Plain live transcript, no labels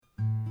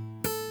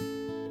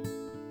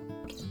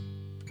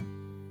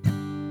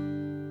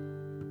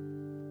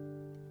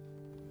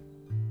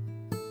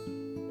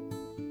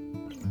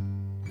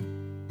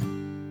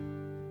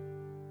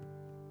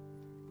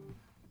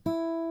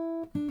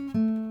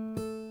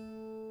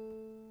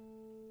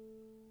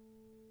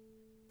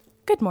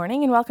Good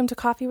morning and welcome to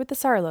Coffee with the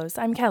Sarlos.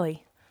 I'm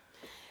Kelly.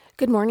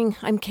 Good morning,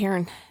 I'm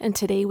Karen, and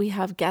today we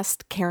have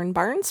guest Karen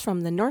Barnes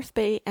from the North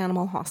Bay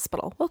Animal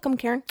Hospital. Welcome,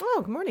 Karen.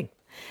 Oh, good morning.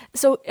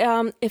 So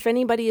if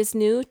anybody is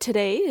new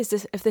today,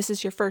 if this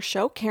is your first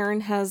show,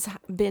 Karen has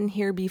been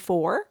here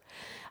before.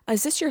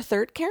 Is this your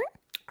third, Karen?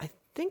 I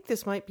think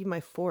this might be my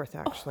fourth,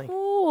 actually.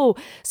 Oh,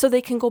 so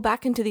they can go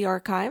back into the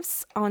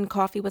archives on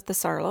Coffee with the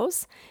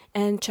Sarlos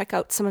and check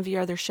out some of your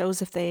other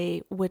shows if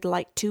they would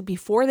like to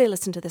before they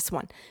listen to this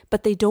one,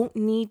 but they don't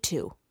need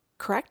to.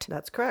 Correct?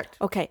 That's correct.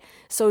 Okay,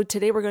 so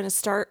today we're going to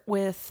start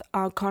with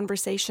a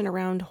conversation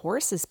around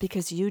horses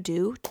because you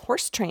do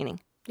horse training.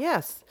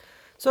 Yes.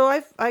 So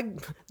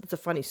it's a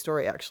funny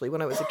story, actually.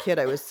 When I was a kid,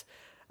 I was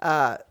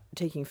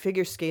taking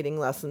figure skating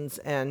lessons,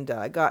 and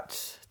I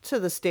got to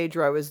the stage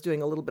where I was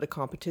doing a little bit of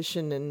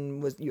competition,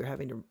 and you're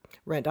having to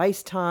rent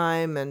ice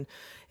time, and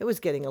it was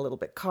getting a little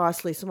bit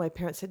costly. So my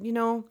parents said,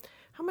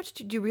 how much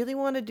did you really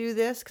want to do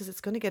this? Because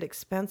it's going to get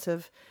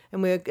expensive.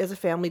 And we, as a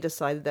family,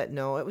 decided that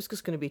no, it was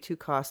just going to be too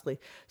costly.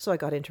 So I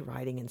got into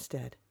riding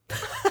instead.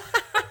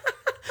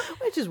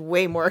 Which is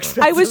way more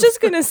expensive. I was just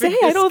going to say,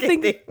 I don't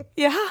think,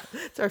 yeah.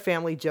 It's our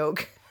family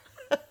joke.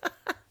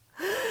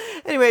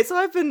 Anyway, so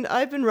I've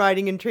been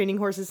riding and training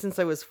horses since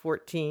I was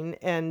 14.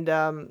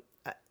 And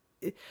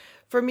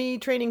for me,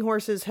 training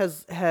horses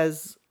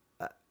has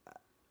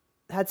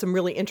had some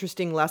really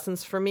interesting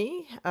lessons for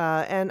me.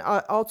 And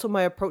also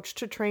my approach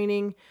to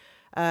training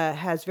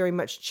has very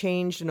much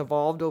changed and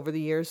evolved over the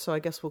years. So I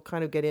guess we'll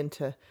kind of get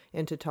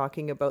into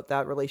talking about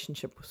that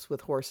relationship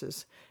with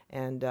horses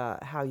and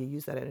how you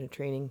use that in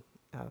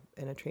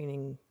a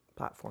training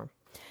platform.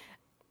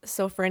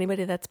 So for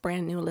anybody that's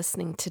brand new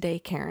listening today,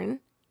 Karen,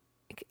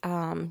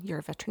 you're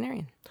a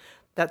veterinarian.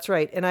 That's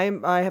right. And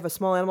I have a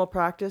small animal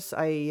practice.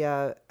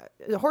 The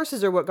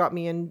horses are what got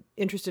me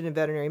interested in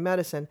veterinary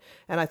medicine.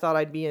 And I thought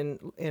I'd be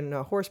in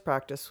a horse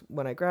practice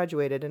when I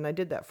graduated. And I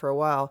did that for a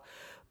while.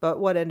 But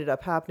what ended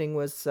up happening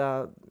was,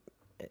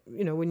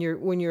 when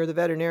you're the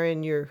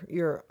veterinarian,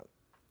 you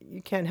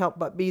can't help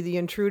but be the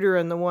intruder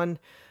and the one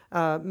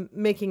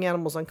making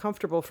animals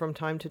uncomfortable from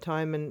time to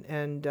time.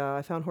 And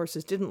I found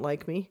horses didn't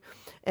like me.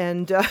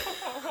 And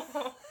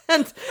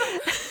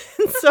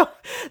so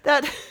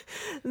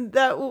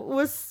that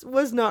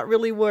was not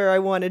really where I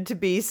wanted to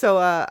be. So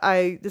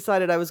I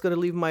decided I was going to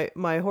leave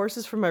my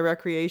horses for my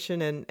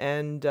recreation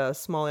and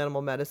small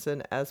animal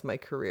medicine as my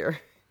career.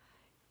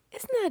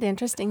 Isn't that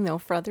interesting, though,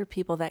 for other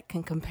people that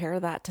can compare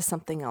that to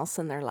something else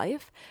in their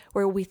life,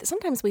 where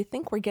sometimes we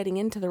think we're getting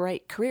into the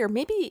right career,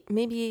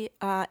 maybe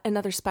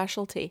another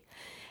specialty,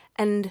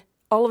 and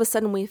all of a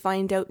sudden we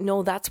find out,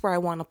 no, that's where I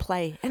want to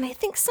play. And I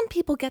think some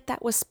people get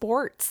that with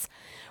sports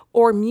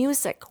or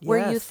music, where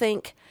Yes. you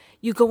think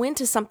you go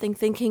into something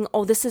thinking,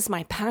 oh, this is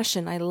my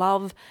passion. I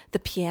love the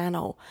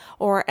piano,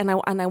 and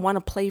I want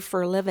to play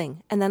for a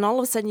living. And then all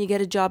of a sudden you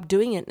get a job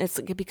doing it,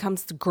 and it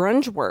becomes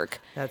grunge work.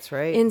 That's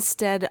right.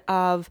 Instead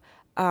of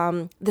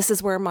this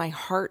is where my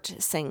heart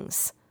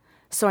sings.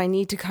 So I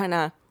need to kind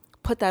of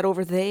put that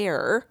over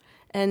there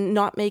and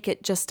not make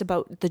it just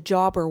about the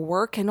job or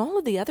work and all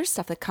of the other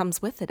stuff that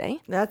comes with it, eh?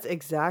 That's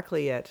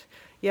exactly it.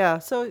 Yeah.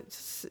 So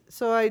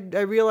I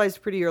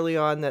realized pretty early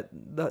on that,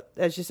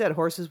 as you said,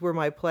 horses were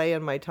my play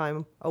and my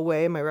time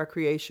away, my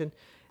recreation.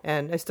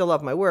 And I still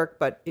love my work,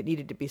 but it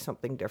needed to be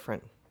something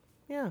different.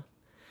 Yeah.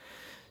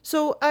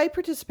 So I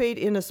participate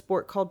in a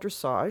sport called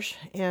dressage.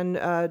 And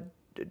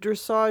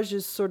dressage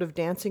is sort of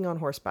dancing on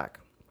horseback.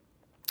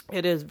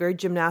 It is very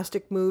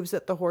gymnastic moves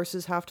that the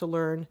horses have to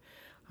learn.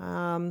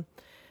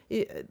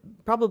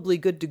 Probably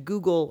good to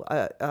Google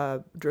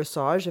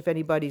dressage if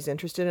anybody's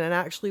interested and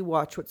actually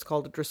watch what's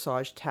called a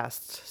dressage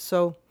test.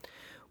 So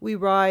we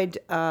ride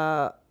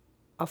a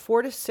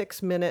 4 to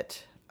 6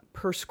 minute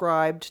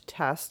prescribed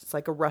test. It's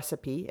like a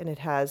recipe, and it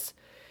has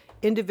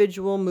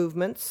individual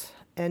movements,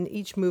 and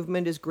each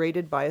movement is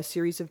graded by a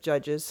series of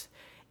judges,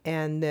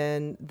 and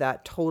then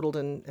that totaled,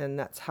 and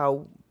that's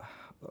how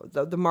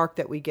the mark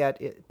that we get,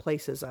 it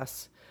places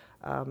us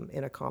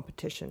in a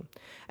competition.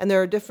 And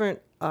there are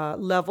different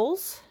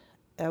levels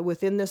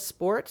within this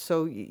sport.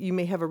 So you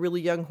may have a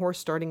really young horse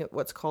starting at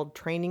what's called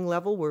training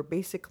level, where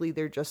basically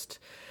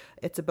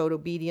it's about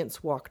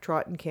obedience, walk,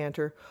 trot, and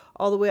canter,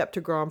 all the way up to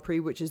Grand Prix,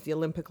 which is the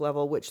Olympic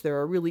level, which there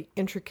are really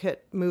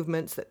intricate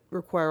movements that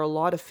require a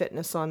lot of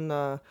fitness on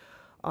the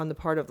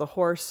part of the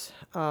horse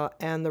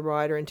and the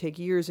rider, and take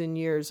years and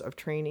years of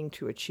training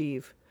to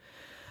achieve.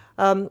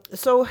 And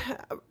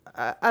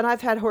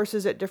I've had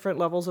horses at different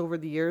levels over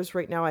the years.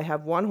 Right now I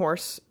have one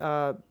horse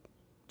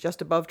just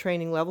above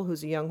training level,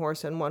 who's a young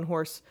horse, and one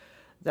horse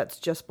that's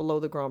just below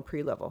the Grand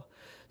Prix level.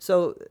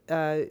 So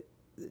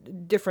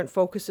different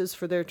focuses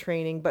for their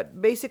training,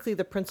 but basically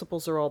the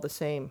principles are all the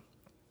same.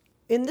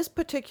 In this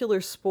particular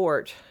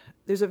sport,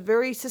 there's a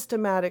very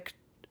systematic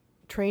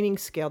training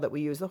scale that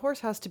we use. The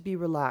horse has to be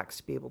relaxed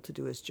to be able to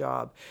do his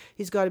job.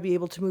 He's got to be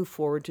able to move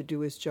forward to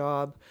do his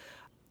job.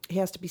 He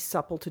has to be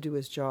supple to do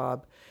his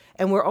job.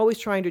 And we're always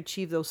trying to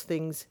achieve those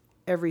things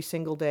every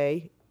single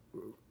day,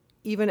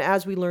 even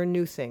as we learn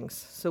new things.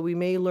 So we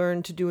may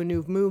learn to do a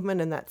new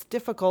movement, and that's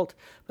difficult,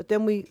 but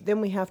then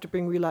we have to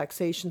bring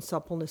relaxation,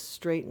 suppleness,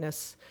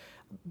 straightness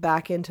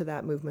back into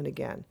that movement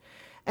again.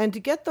 And to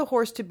get the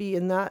horse to be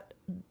in that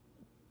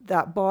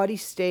body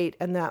state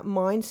and that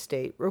mind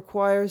state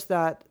requires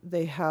that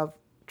they have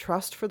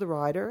trust for the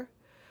rider,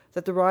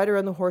 that the rider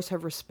and the horse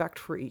have respect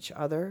for each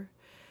other,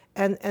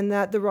 and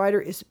that the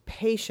rider is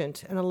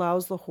patient and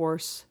allows the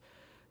horse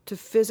to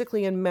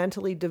physically and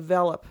mentally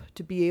develop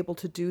to be able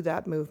to do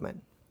that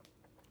movement.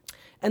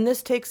 And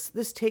this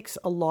takes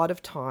a lot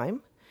of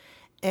time,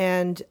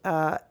 and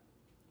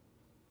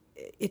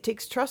it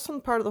takes trust on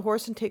the part of the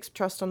horse and takes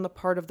trust on the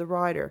part of the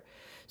rider.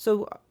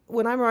 So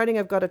when I'm riding,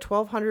 I've got a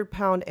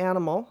 1,200-pound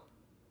animal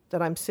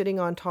that I'm sitting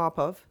on top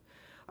of.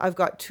 I've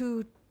got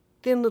 2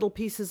 thin little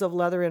pieces of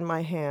leather in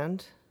my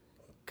hand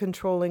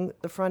controlling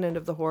the front end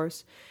of the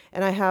horse,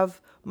 and I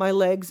have my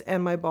legs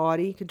and my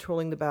body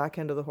controlling the back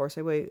end of the horse.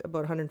 I weigh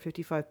about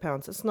 155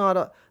 pounds. That's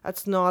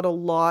not a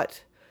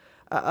lot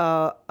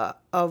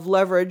of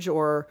leverage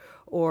or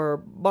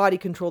body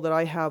control that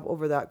I have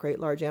over that great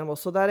large animal.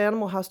 So that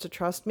animal has to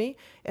trust me.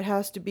 It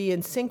has to be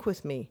in sync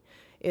with me.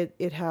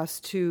 It has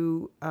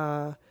to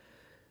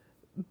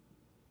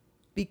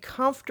be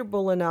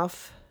comfortable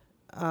enough,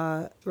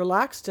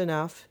 relaxed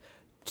enough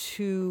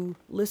to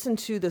listen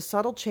to the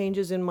subtle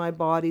changes in my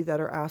body that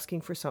are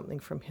asking for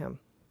something from him.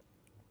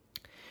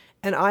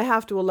 And I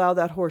have to allow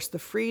that horse the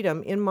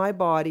freedom in my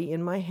body,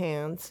 in my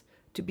hands,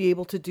 to be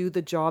able to do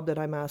the job that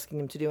I'm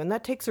asking him to do. And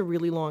that takes a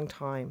really long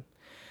time.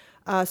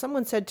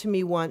 Someone said to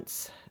me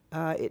once,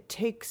 it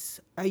takes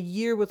a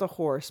year with a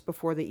horse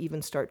before they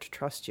even start to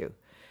trust you.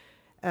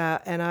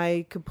 And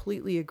I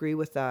completely agree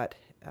with that.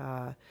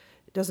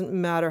 It doesn't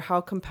matter how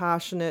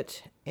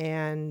compassionate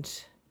and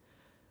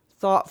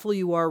thoughtful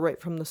you are right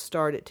from the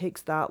start. It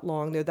takes that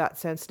long. They're that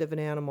sensitive an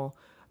animal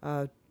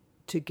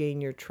to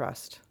gain your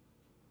trust.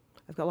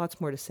 I've got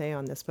lots more to say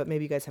on this, but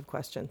maybe you guys have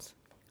questions.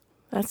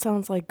 That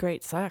sounds like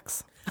great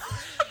sex.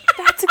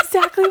 That's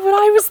exactly what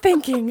I was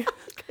thinking. You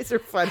guys are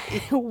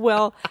funny.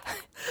 Well,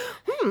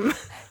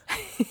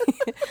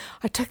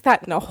 I took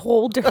that in a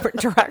whole different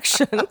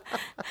direction.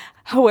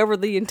 However,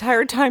 the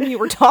entire time you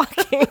were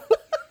talking,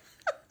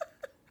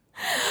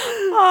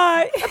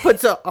 That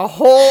puts a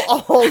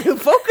whole new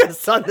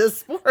focus on this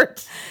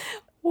sport.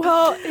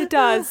 well, it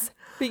does.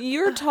 But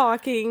you're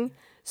talking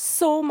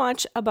so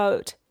much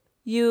about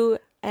you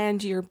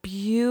and your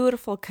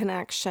beautiful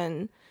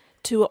connection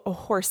to a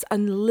horse, a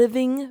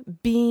living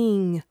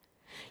being.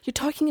 You're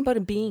talking about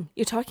a being.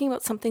 You're talking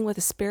about something with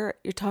a spirit.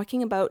 You're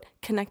talking about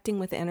connecting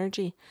with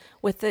energy,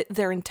 with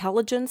their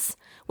intelligence,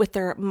 with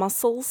their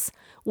muscles,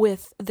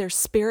 with their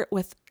spirit,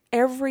 with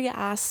every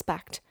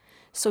aspect.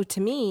 So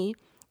to me,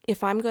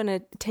 if I'm going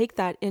to take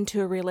that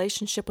into a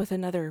relationship with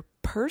another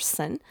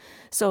person,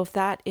 so if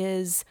that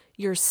is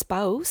your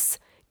spouse,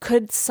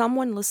 could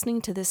someone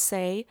listening to this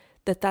say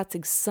that that's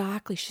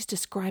exactly, she's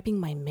describing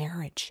my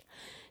marriage.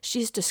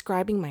 She's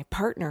describing my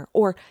partner,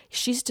 or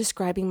she's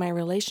describing my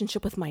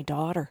relationship with my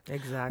daughter,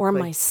 Exactly. or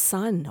my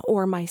son,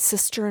 or my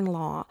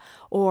sister-in-law,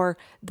 or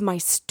my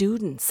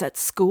students at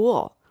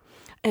school.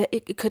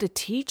 Could a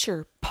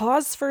teacher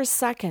pause for a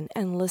second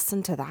and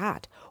listen to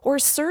that? Or a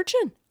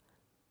surgeon,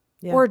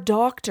 or a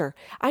doctor?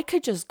 I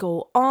could just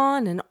go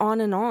on and on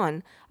and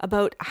on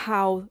about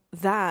how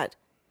that,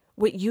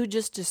 what you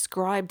just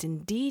described in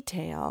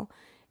detail,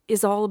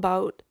 is all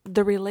about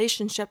the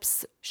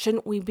relationships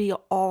shouldn't we be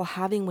all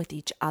having with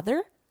each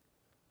other?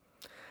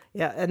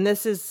 Yeah, and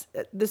this is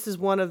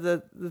one of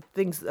the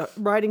things,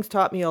 riding's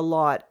taught me a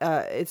lot.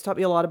 It's taught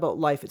me a lot about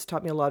life. It's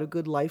taught me a lot of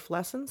good life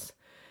lessons.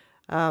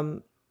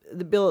 The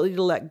ability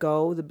to let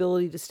go, the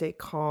ability to stay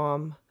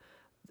calm,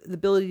 the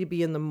ability to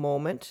be in the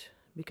moment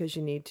because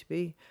you need to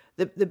be,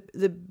 the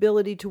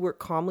ability to work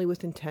calmly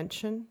with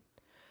intention.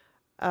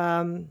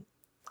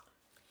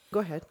 Go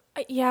ahead.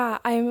 Yeah,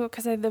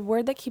 because the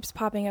word that keeps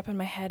popping up in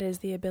my head is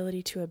the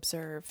ability to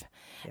observe.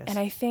 Yes. And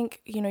I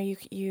think,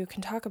 you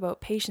can talk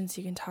about patience,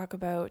 you can talk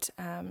about,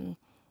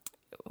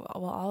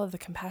 all of the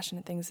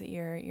compassionate things that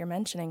you're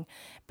mentioning.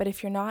 But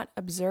if you're not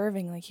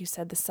observing, like you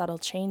said, the subtle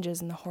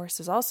changes, and the horse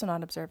is also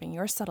not observing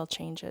your subtle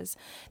changes,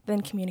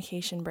 then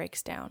communication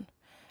breaks down,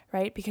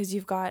 right? Because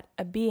you've got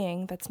a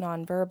being that's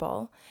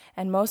nonverbal.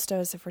 And most of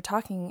us, if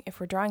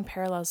we're drawing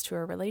parallels to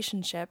a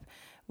relationship,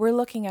 we're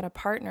looking at a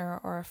partner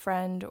or a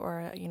friend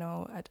or,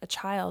 a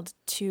child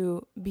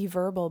to be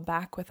verbal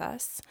back with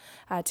us,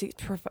 to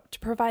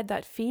provide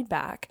that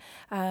feedback.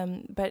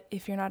 But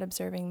if you're not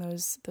observing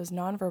those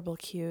nonverbal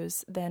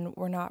cues, then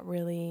we're not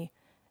really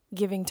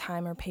giving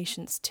time or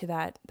patience to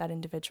that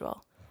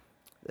individual.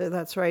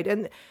 That's right.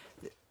 And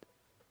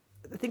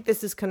I think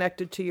this is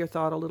connected to your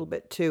thought a little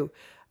bit too.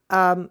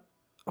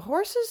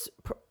 Horses,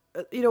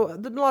 there's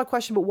a lot of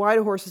question about why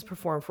do horses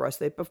perform for us?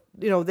 They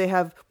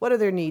have, what are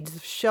their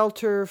needs?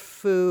 Shelter,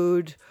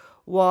 food,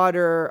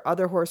 water,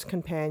 other horse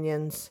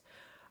companions.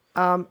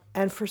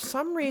 And for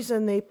some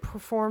reason they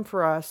perform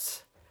for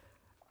us,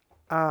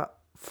 And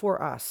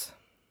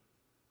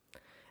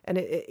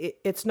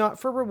it's not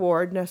for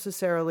reward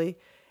necessarily.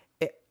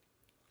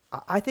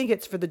 I think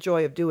it's for the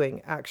joy of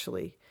doing,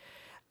 actually.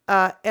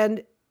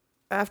 And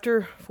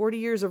after 40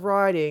 years of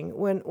riding,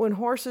 when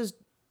horses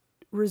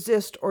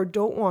resist or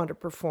don't want to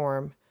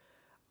perform,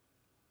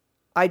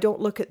 I don't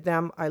look at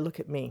them, I look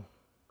at me.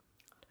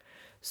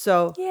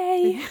 So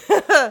Yay!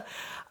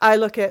 I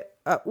look at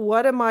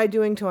what am I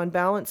doing to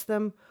unbalance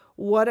them?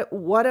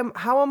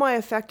 How am I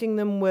affecting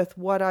them with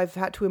what I've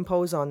had to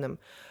impose on them?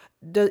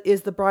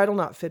 Is the bridle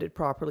not fitted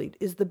properly?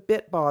 Is the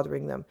bit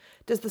bothering them?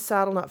 Does the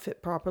saddle not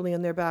fit properly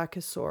and their back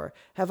is sore?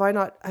 Have I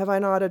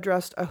not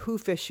addressed a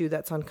hoof issue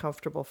that's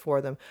uncomfortable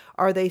for them?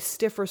 Are they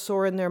stiff or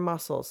sore in their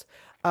muscles?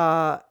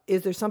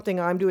 Is there something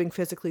I'm doing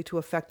physically to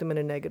affect them in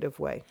a negative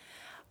way?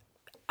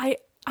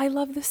 I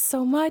love this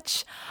so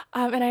much,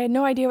 and I had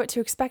no idea what to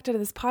expect out of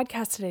this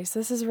podcast today, so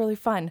this is really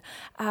fun.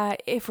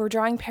 If we're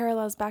drawing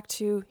parallels back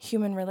to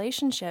human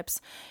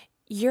relationships,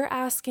 you're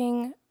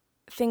asking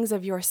things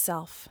of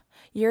yourself.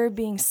 You're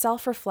being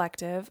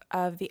self-reflective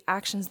of the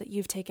actions that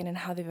you've taken and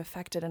how they've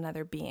affected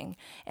another being.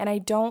 And I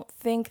don't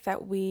think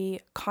that we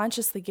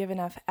consciously give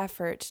enough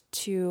effort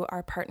to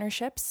our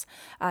partnerships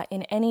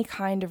in any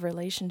kind of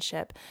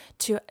relationship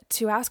to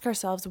ask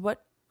ourselves,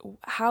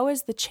 how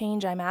is the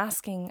change I'm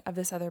asking of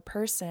this other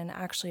person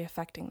actually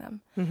affecting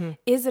them? Mm-hmm.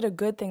 Is it a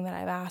good thing that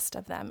I've asked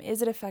of them?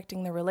 Is it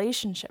affecting the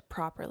relationship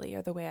properly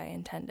or the way I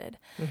intended?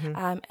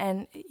 Mm-hmm.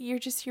 And you're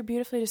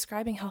beautifully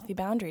describing healthy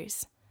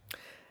boundaries.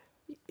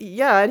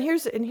 Yeah, and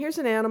here's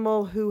an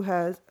animal who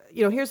has,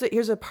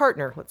 here's a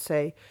partner, let's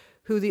say,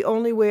 who the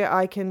only way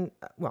I can,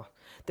 well,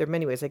 there are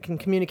many ways I can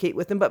communicate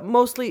with them, but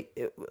mostly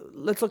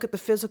let's look at the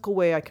physical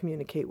way I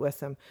communicate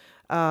with them.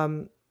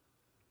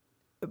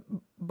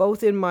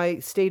 Both in my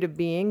state of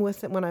being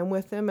with them when I'm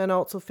with them, and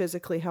also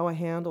physically how I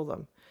handle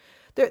them.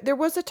 There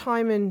was a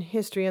time in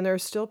history, and there are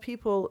still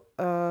people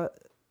that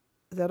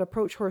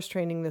approach horse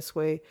training this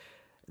way,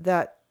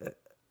 that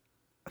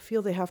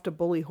feel they have to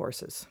bully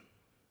horses.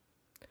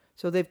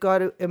 So they've got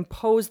to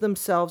impose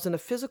themselves in a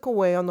physical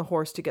way on the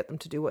horse to get them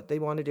to do what they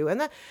want to do,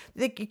 and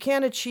you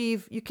can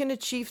achieve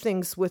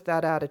things with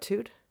that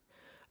attitude.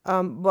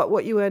 But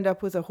what you end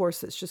up with a horse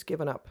that's just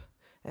given up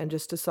and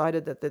just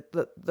decided that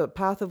the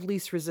path of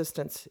least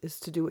resistance is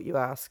to do what you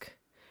ask,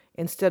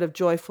 instead of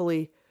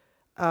joyfully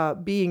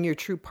being your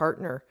true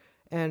partner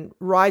and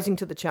rising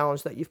to the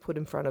challenge that you've put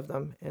in front of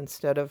them,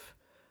 instead of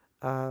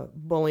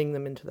bullying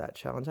them into that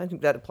challenge. I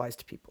think that applies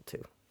to people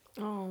too.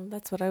 Oh,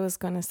 that's what I was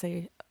going to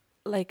say.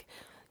 Like,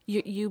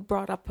 you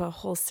brought up a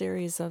whole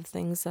series of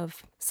things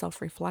of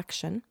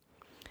self-reflection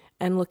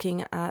and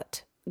looking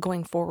at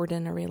going forward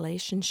in a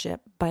relationship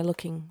by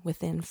looking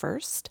within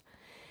first,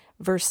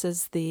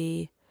 versus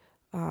the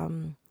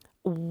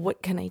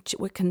what can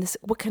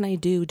I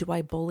do? Do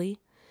I bully?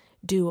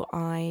 Do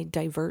I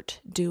divert?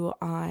 Do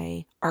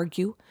I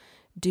argue?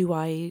 Do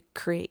I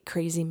create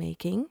crazy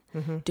making?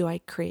 Mm-hmm. Do I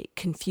create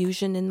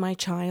confusion in my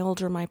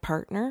child or my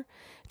partner?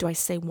 Do I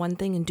say one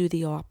thing and do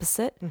the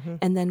opposite, mm-hmm.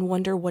 and then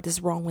wonder what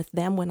is wrong with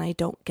them when I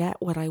don't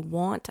get what I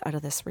want out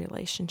of this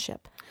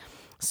relationship?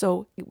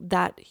 So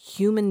that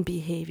human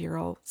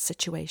behavioral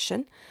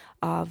situation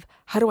of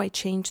how do I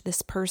change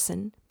this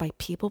person by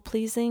people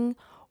pleasing,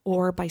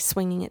 or by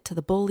swinging it to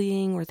the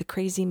bullying or the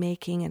crazy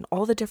making, and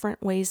all the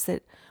different ways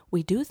that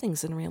we do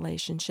things in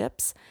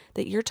relationships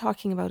that you're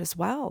talking about as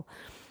well.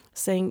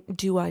 Saying,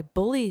 do I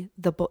bully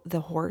the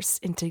horse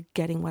into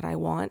getting what I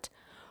want,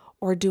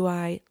 or do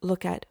I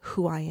look at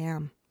who I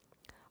am?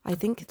 I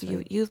think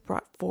you've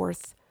brought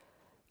forth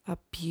a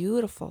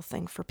beautiful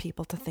thing for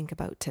people to think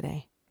about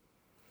today.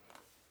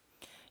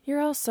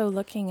 You're also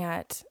looking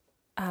at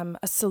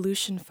a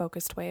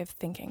solution-focused way of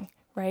thinking,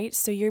 right?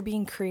 So you're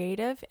being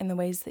creative in the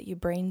ways that you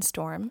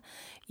brainstorm.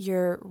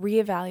 You're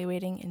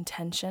reevaluating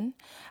intention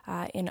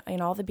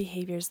in all the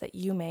behaviors that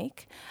you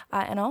make,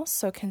 and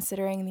also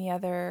considering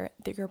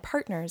your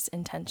partner's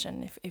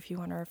intention, if you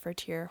want to refer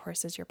to your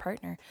horse as your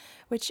partner,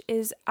 which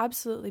is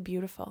absolutely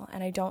beautiful.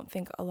 And I don't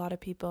think a lot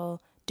of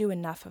people do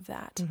enough of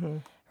that, mm-hmm.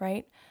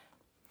 right?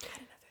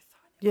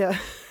 Yeah.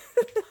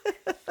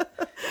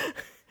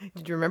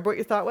 Did you remember what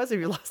your thought was? If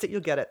you lost it, you'll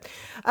get it.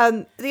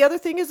 The other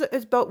thing is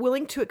about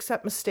willing to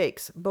accept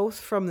mistakes, both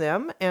from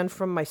them and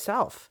from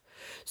myself.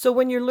 So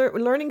when you're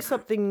learning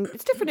something,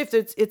 it's different if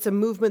it's a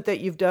movement that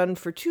you've done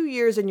for 2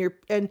 years and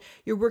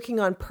you're working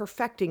on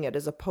perfecting it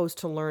as opposed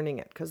to learning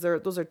it, because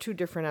those are two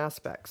different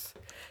aspects.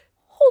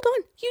 Hold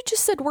on. You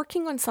just said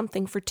working on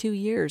something for 2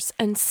 years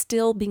and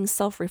still being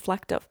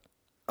self-reflective.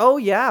 Oh,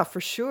 yeah, for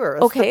sure.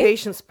 That's the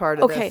patience part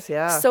of this.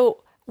 Yeah.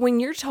 So when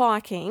you're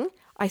talking,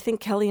 I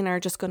think Kelly and I are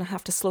just going to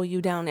have to slow you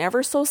down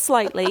ever so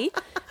slightly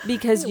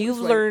because you've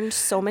learned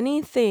so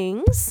many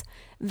things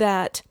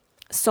that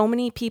so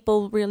many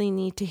people really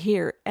need to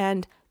hear.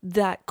 And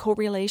that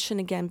correlation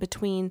again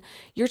between,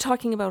 you're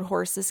talking about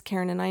horses,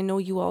 Karen, and I know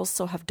you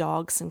also have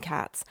dogs and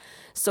cats.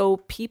 So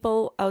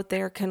people out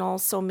there can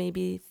also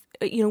maybe,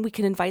 we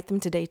can invite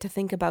them today to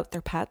think about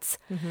their pets.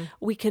 Mm-hmm.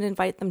 We can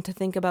invite them to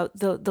think about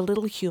the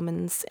little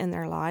humans in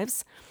their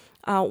lives.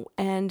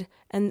 and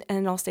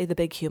I'll say the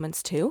big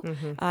humans too,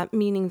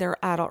 meaning their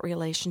adult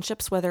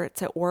relationships, whether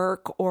it's at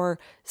work or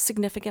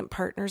significant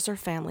partners or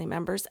family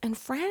members and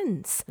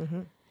friends.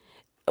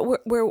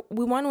 Where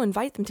we want to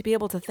invite them to be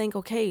able to think,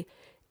 okay,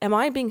 am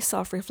I being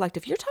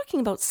self-reflective? You're talking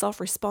about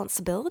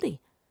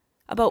self-responsibility,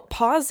 about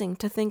pausing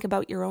to think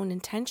about your own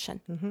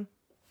intention.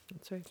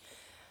 That's right.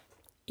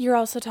 You're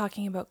also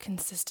talking about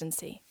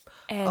consistency.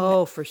 And,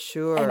 oh, for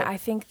sure. And I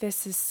think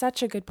this is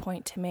such a good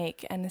point to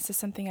make. And this is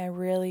something I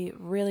really,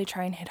 really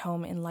try and hit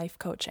home in life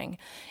coaching,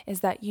 is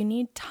that you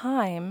need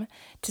time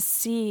to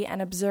see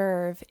and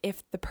observe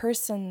if the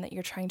person that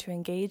you're trying to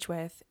engage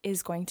with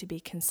is going to be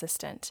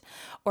consistent,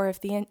 or if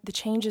the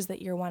changes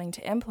that you're wanting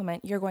to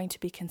implement, you're going to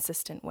be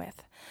consistent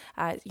with.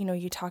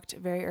 You talked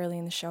very early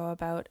in the show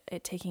about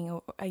it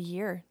taking a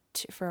year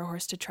for a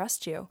horse to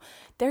trust you.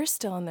 They're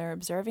still in their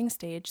observing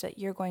stage that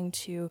you're going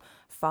to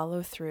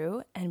follow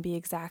through and be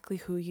exactly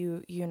who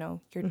you're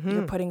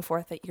putting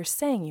forth that you're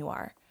saying you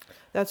are.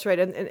 That's right.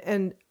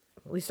 And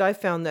at least I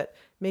found that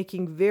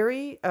making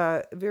very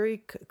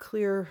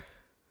clear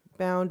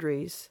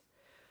boundaries,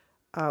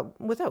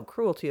 without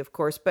cruelty, of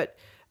course, but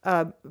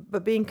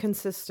being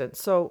consistent.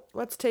 So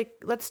let's take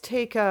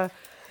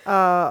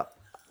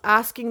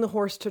asking the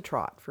horse to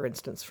trot, for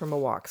instance, from a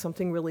walk,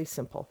 something really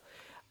simple.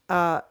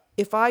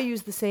 If I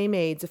use the same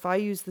aids, if I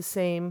use the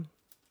same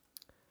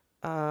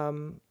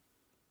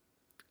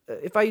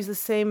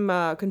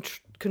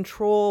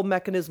control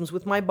mechanisms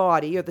with my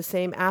body, or the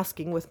same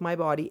asking with my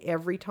body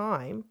every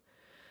time,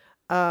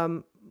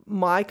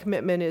 my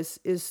commitment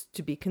is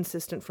to be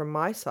consistent from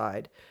my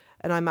side,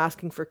 and I'm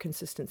asking for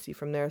consistency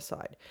from their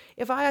side.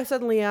 If I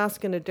suddenly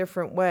ask in a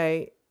different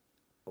way,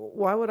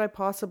 why would I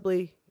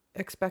possibly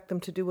expect them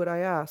to do what I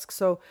ask?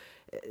 So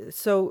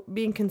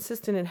being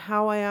consistent in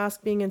how I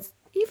ask,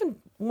 even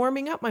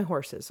warming up my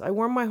horses. I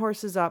warm my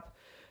horses up.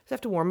 I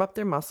have to warm up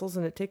their muscles,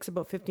 and it takes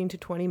about 15 to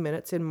 20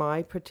 minutes in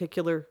my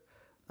particular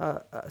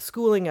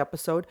schooling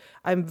episode.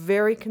 I'm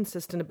very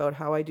consistent about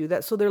how I do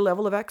that. So their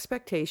level of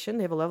expectation,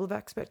 they have a level of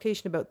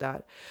expectation about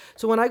that.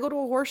 So when I go to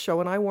a horse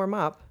show and I warm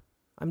up,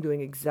 I'm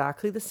doing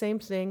exactly the same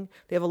thing.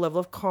 They have a level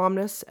of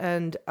calmness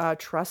and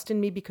trust in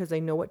me because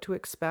they know what to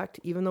expect,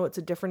 even though it's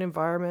a different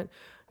environment.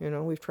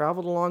 We've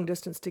traveled a long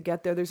distance to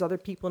get there. There's other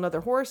people and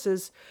other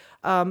horses.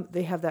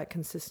 They have that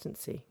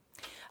consistency.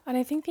 And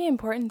I think the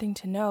important thing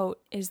to note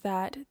is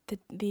that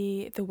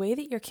the way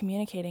that you're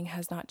communicating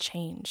has not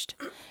changed.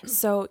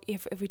 So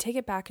if we take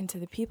it back into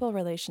the people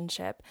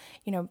relationship,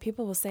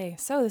 people will say,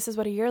 so this is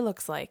what a year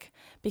looks like,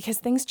 because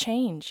things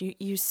change.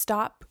 You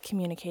stop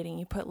communicating.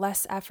 You put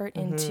less effort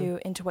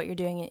into what you're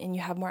doing, and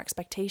you have more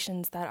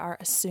expectations that are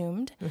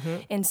assumed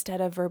instead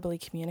of verbally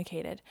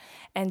communicated.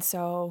 And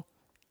so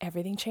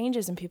everything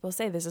changes, and people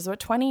say, this is what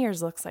 20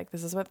 years looks like.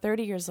 This is what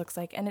 30 years looks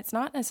like. And it's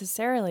not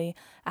necessarily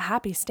a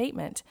happy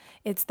statement.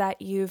 It's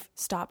that you've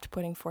stopped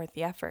putting forth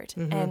the effort.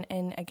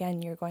 And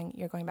again, you're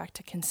going back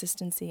to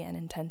consistency and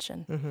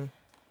intention.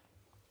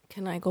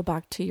 Can I go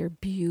back to your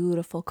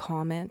beautiful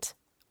comment,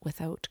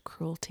 without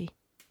cruelty?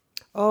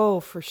 Oh,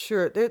 for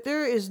sure.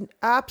 There is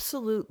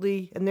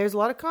absolutely, and there's a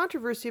lot of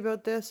controversy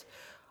about this.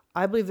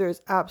 I believe there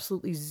is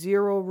absolutely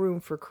zero room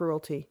for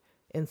cruelty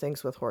in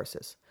things with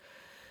horses.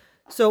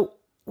 So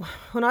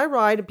when I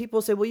ride,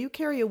 people say, well, you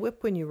carry a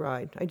whip when you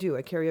ride. I do.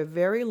 I carry a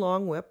very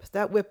long whip.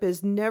 That whip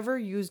is never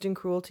used in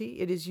cruelty.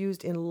 It is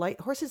used in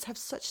light. Horses have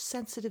such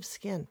sensitive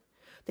skin.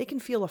 They can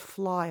feel a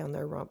fly on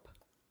their rump.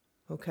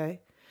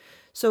 Okay?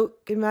 So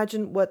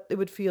imagine what it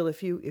would feel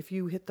if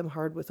you hit them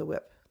hard with a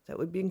whip. That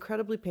would be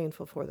incredibly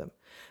painful for them.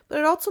 But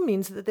it also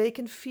means that they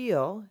can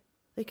feel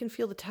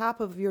the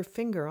tap of your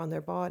finger on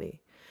their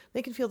body.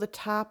 They can feel the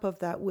tap of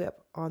that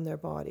whip on their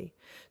body.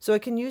 So I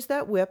can use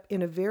that whip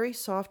in a very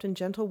soft and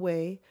gentle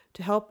way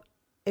to help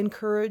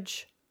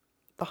encourage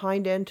the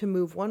hind end to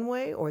move one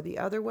way or the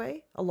other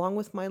way, along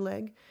with my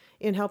leg,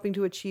 in helping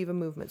to achieve a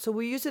movement. So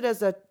we use it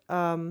as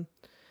an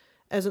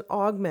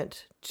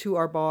augment to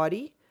our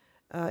body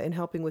in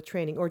helping with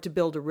training, or to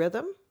build a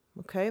rhythm.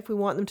 Okay, if we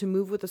want them to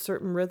move with a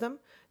certain rhythm,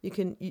 you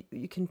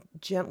can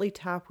gently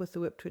tap with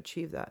the whip to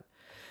achieve that.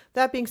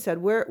 That being said,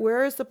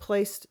 where is the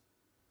place?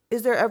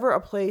 Is there ever a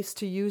place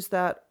to use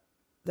that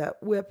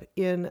whip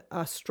in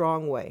a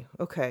strong way?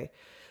 Okay.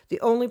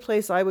 The only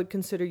place I would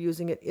consider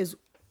using it is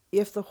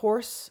if the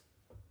horse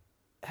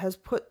has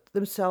put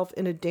themselves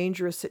in a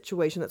dangerous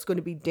situation that's going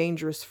to be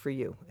dangerous for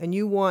you, and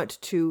you want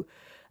to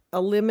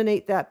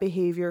eliminate that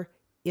behavior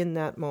in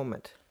that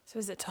moment. So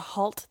is it to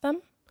halt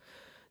them?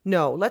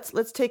 No.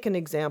 Let's take an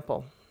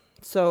example.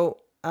 So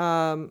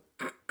one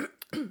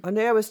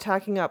day I was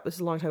tacking up, this is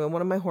a long time ago,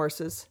 one of my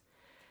horses,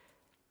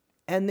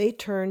 and they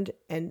turned,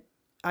 and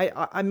I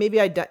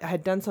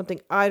had done something,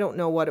 I don't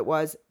know what it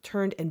was,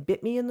 turned and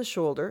bit me in the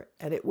shoulder,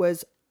 and it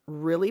was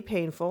really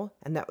painful,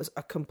 and that was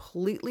a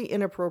completely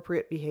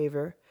inappropriate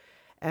behavior.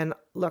 And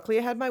luckily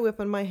I had my whip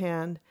in my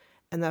hand,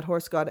 and that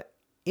horse got,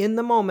 in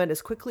the moment,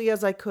 as quickly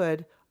as I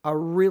could, a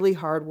really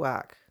hard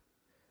whack.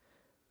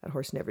 That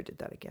horse never did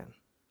that again.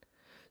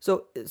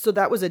 So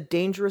that was a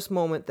dangerous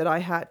moment that I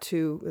had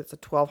to, it's a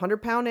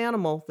 1,200-pound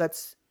animal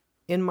that's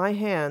in my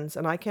hands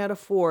and I can't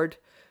afford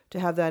to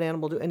have that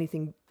animal do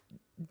anything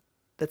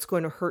that's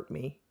going to hurt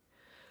me.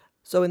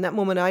 So in that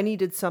moment, I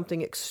needed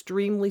something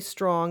extremely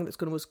strong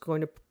was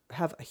going to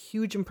have a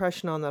huge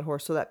impression on that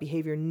horse so that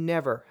behavior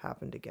never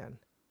happened again.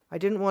 I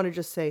didn't want to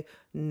just say,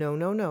 no,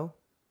 no, no.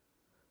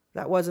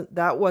 That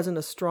wasn't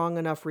a strong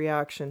enough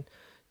reaction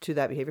to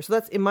that behavior. So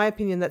that's, in my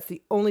opinion, that's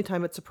the only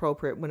time it's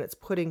appropriate, when it's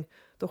putting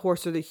the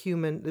horse or the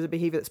human, there's a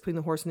behavior that's putting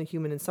the horse and the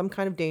human in some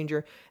kind of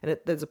danger, and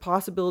there's a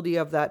possibility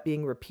of that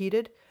being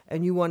repeated,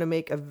 and you want to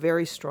make a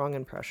very strong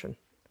impression.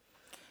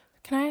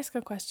 Can I ask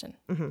a question?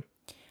 Mm-hmm.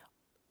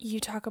 You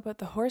talk about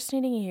the horse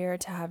needing a year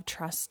to have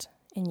trust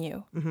in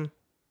you. Mm-hmm.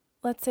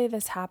 Let's say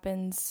this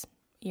happens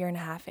a year and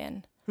a half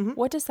in. Mm-hmm.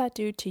 What does that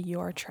do to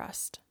your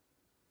trust?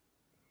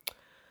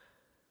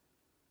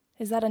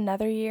 Is that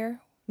another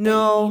year?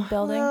 No,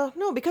 building?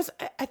 No, because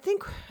I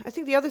think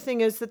the other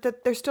thing is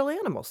that they're still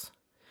animals,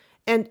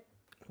 and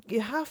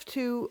you have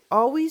to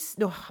always,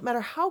 no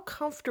matter how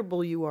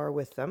comfortable you are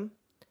with them,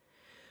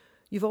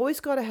 you've always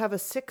got to have a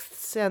sixth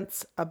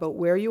sense about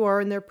where you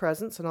are in their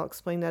presence, and I'll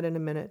explain that in a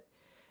minute.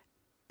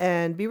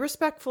 And be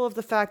respectful of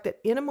the fact that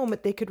in a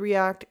moment they could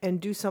react and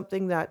do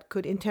something that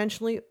could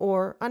intentionally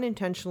or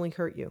unintentionally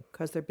hurt you,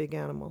 because they're big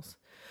animals.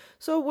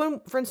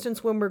 So for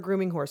instance, when we're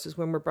grooming horses,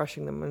 when we're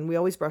brushing them, and we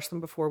always brush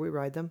them before we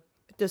ride them,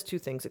 it does two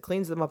things. It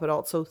cleans them up. It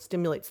also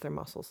stimulates their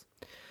muscles.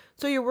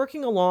 So you're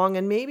working along,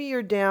 and maybe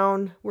you're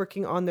down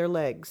working on their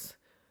legs.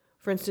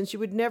 For instance, you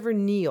would never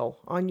kneel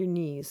on your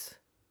knees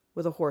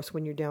with a horse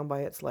when you're down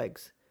by its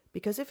legs,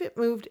 because if it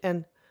moved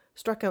and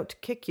struck out to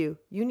kick you,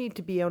 you need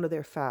to be out of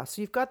there fast.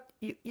 So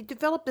you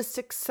developed a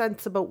sixth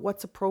sense about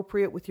what's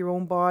appropriate with your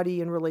own body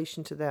in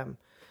relation to them.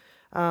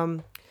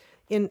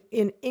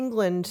 In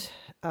England,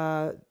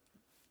 for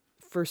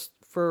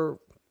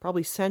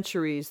probably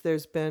centuries,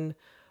 there's been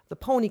the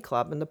Pony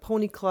Club, and the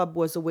Pony Club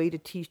was a way to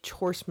teach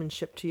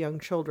horsemanship to young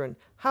children,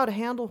 how to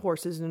handle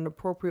horses in an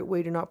appropriate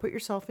way, to not put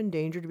yourself in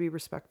danger, to be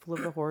respectful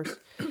of the horse.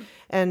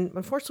 And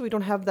unfortunately, we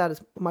don't have that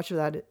as much of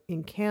that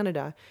in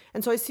Canada.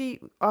 And so I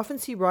often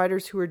see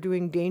riders who are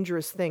doing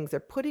dangerous things.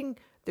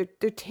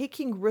 They're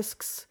taking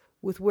risks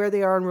with where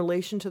they are in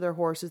relation to their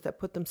horses that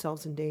put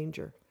themselves in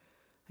danger.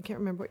 I can't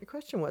remember what your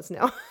question was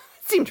now.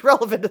 It seemed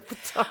relevant at the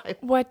time.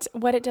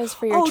 What it does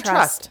for your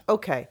trust.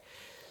 Okay.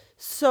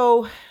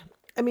 So,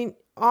 I mean,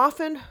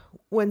 often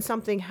when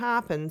something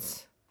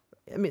happens,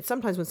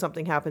 sometimes when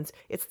something happens,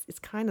 it's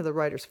kind of the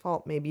rider's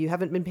fault. Maybe you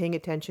haven't been paying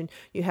attention,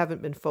 you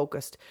haven't been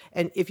focused.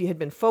 And if you had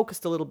been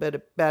focused a little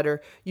bit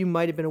better, you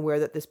might have been aware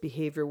that this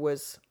behavior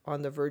was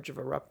on the verge of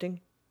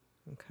erupting.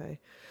 Okay.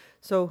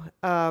 So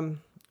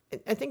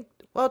I think,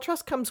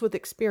 trust comes with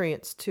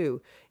experience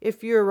too.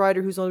 If you're a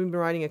rider who's only been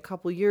riding a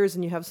couple of years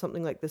and you have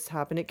something like this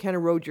happen, it can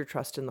erode your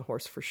trust in the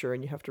horse for sure,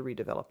 and you have to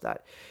redevelop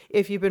that.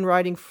 If you've been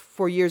riding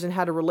for years and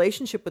had a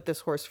relationship with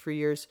this horse for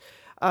years,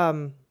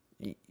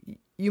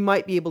 you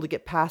might be able to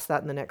get past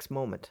that in the next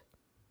moment,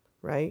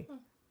 right?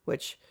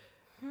 Which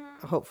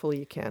hopefully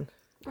you can.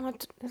 Well,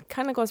 it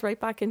kind of goes right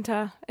back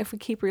into, if we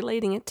keep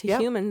relating it to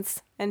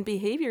humans and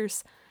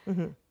behaviors,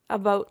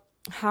 about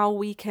how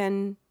we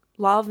can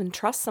love and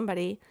trust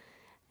somebody,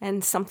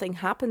 and something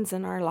happens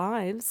in our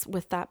lives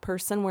with that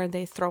person where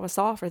they throw us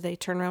off or they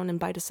turn around and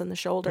bite us in the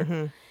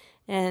shoulder.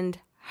 And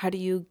how do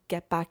you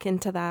get back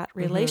into that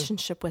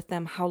relationship with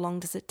them? How long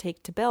does it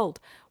take to build?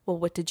 Well,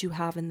 what did you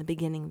have in the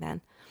beginning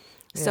then?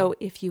 Yeah. So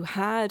if you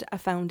had a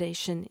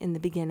foundation in the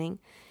beginning,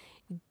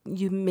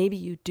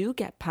 you do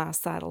get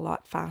past that a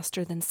lot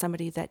faster than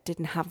somebody that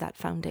didn't have that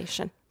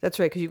foundation. That's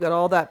right, because you've got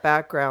all that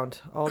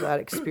background, all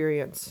that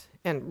experience.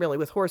 And really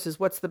with horses,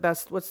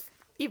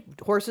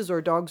 horses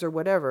or dogs or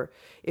whatever,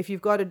 if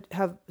you've got to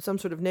have some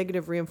sort of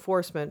negative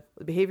reinforcement,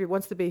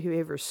 once the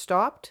behavior is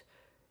stopped,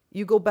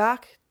 you go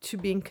back to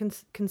being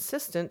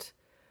consistent,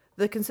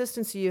 the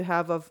consistency you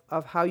have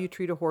of how you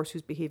treat a horse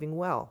who's behaving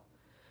well,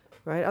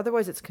 right?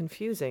 Otherwise it's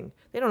confusing.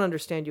 They don't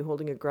understand you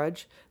holding a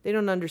grudge. They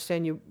don't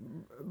understand you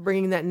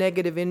bringing that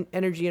negative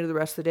energy into the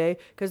rest of the day,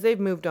 because they've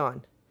moved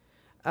on.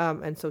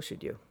 And so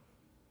should you.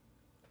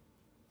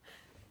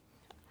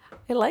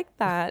 I like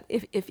that.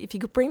 If you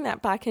could bring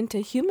that back into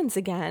humans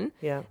again,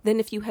 then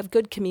if you have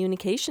good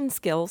communication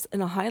skills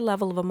and a high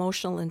level of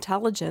emotional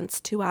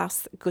intelligence to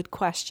ask good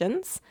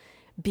questions,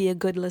 be a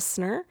good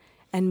listener,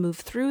 and move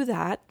through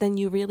that, then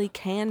you really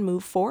can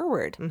move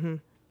forward.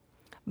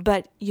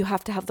 But you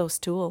have to have those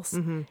tools.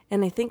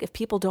 And I think if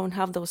people don't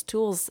have those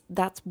tools,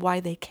 that's why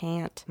they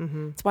can't.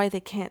 It's why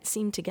they can't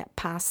seem to get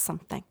past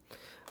something.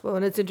 Well,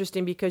 and it's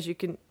interesting because you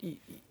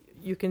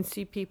can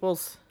see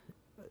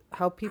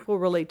how people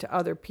relate to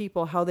other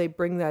people, how they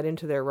bring that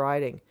into their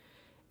riding.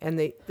 And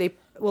they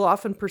will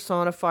often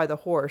personify the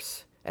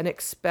horse and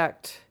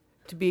expect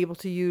to be able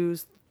to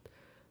use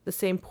the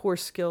same poor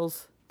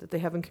skills that they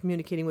have in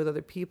communicating with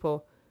other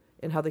people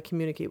and how they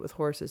communicate with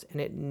horses.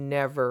 And it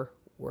never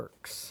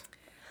works.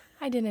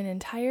 I did an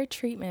entire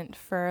treatment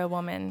for a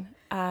woman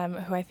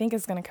who I think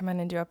is going to come in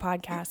and do a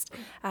podcast.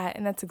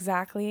 And that's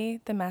exactly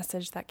the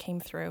message that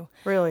came through.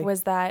 Really?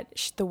 Was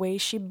that the way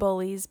she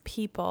bullies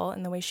people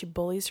and the way she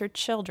bullies her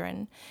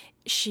children,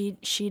 she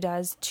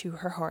does to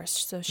her horse.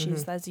 So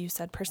she's, as you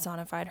said,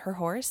 personified her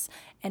horse,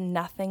 and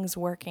nothing's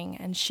working.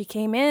 And she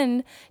came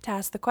in to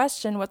ask the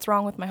question, what's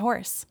wrong with my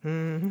horse?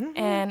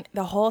 And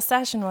the whole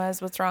session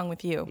was, what's wrong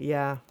with you?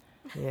 Yeah.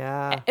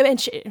 Yeah. And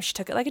she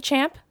took it like a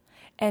champ.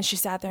 And she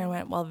sat there and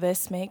went, well,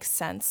 this makes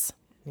sense.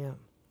 Yeah.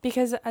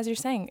 Because as you're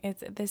saying,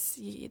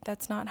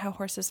 that's not how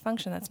horses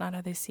function. That's not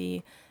how they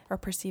see or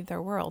perceive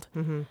their world.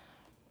 Mm-hmm.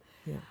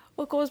 Yeah.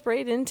 Well, it goes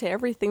right into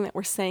everything that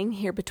we're saying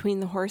here between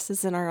the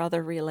horses and our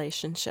other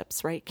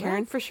relationships, right,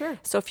 Karen? Yeah, for sure.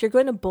 So if you're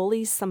going to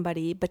bully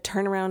somebody but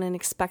turn around and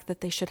expect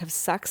that they should have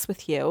sex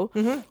with you,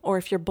 or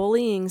if you're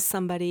bullying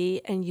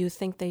somebody and you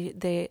think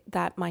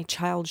that my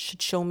child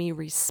should show me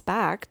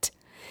respect,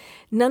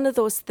 none of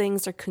those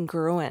things are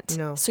congruent.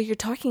 No. So you're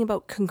talking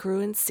about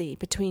congruency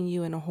between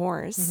you and a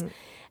horse,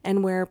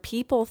 and where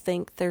people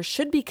think there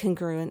should be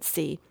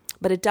congruency,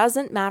 but it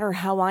doesn't matter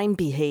how I'm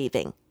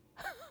behaving.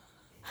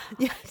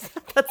 Yeah,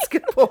 that's a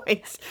good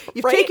point.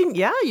 You've Right? taken,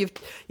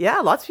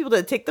 lots of people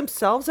that take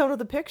themselves out of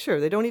the picture.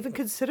 They don't even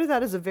consider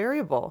that as a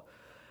variable,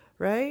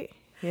 right?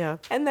 Yeah.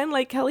 And then,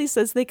 like Kelly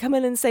says, they come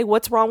in and say,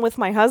 what's wrong with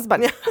my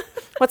husband?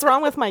 What's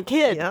wrong with my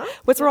kid? Yeah.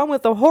 What's wrong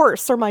with the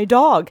horse or my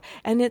dog?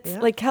 And it's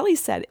Yeah. like Kelly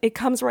said, it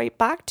comes right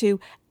back to,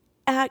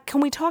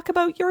 can we talk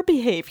about your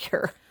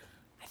behavior?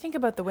 I think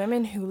about the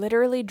women who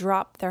literally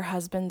drop their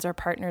husbands or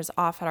partners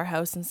off at our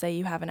house and say,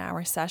 you have an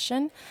hour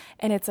session.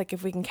 And it's like,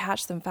 if we can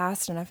catch them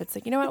fast enough, it's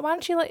like, you know what, why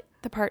don't you let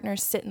the partner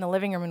sit in the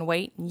living room and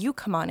wait and you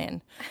come on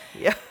in?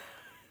 Yeah.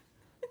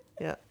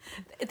 Yeah.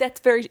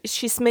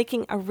 She's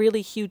making a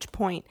really huge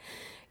point.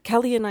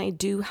 Kelly and I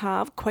do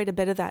have quite a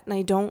bit of that. And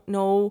I don't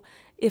know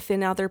if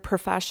in other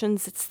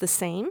professions it's the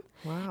same.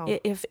 Wow.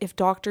 If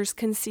doctors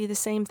can see the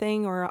same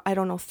thing, or I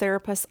don't know,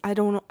 therapists, I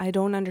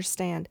don't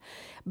understand.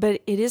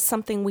 But it is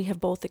something we have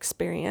both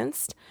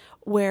experienced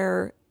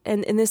where,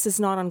 and this is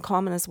not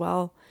uncommon as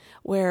well,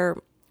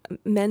 where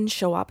men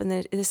show up, and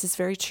this is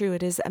very true,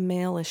 it is a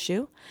male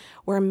issue,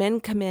 where men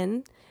come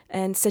in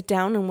and sit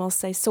down and we'll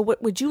say, so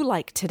what would you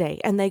like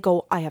today? And they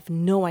go, I have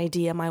no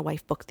idea. My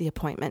wife booked the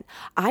appointment.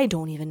 I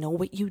don't even know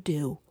what you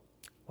do.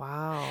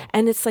 Wow.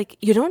 And it's like,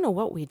 you don't know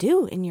what we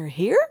do and you're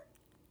here?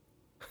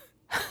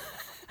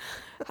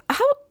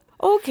 How?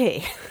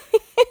 Okay.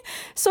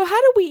 So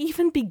how do we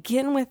even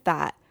begin with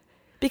that?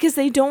 Because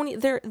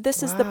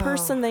this is the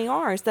person they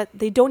are, is that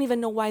they don't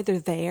even know why they're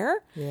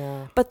there.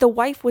 Yeah. But the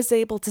wife was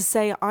able to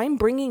say, I'm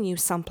bringing you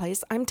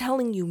someplace. I'm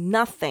telling you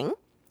nothing.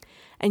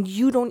 And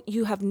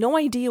you have no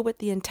idea what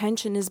the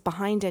intention is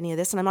behind any of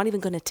this. And I'm not even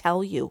going to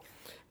tell you.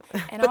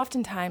 And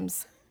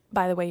oftentimes,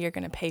 by the way, you're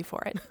going to pay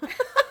for it.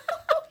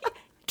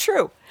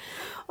 True.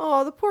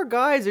 Oh, the poor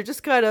guys are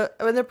just kind of,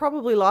 I mean, they're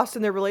probably lost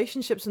in their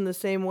relationships in the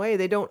same way.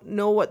 They don't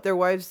know what their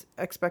wives'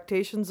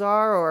 expectations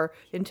are or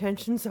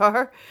intentions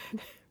are.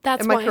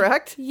 Am I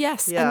correct?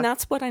 Yes. Yeah. And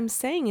that's what I'm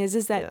saying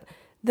is that Yeah.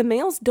 the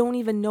males don't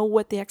even know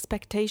what the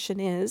expectation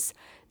is.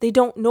 They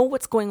don't know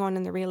what's going on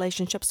in the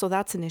relationship. So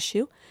that's an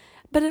issue.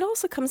 But it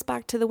also comes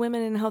back to the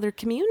women and how they're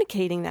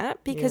communicating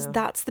that, because Yeah.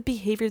 that's the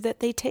behavior that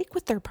they take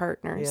with their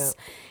partners.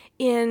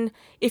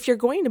 If you're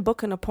going to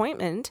book an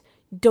appointment,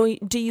 do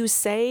you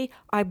say,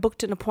 I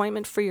booked an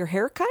appointment for your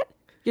haircut?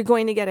 You're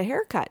going to get a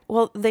haircut.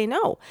 Well, they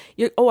know.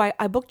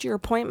 I booked your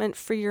appointment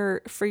for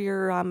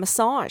your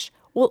massage.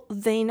 Well,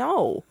 they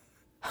know.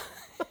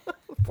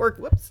 Poor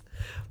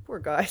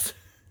guys.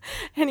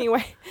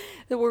 Anyway,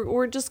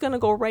 we're just going to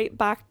go right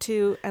back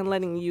to and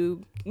letting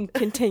you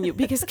continue,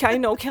 because I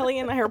know Kelly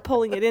and I are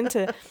pulling it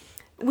into.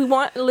 We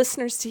want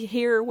listeners to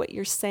hear what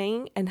you're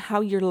saying and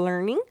how you're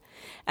learning.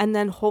 And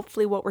then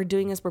hopefully what we're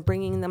doing is we're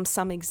bringing them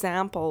some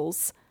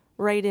examples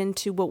right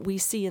into what we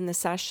see in the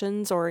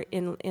sessions or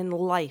in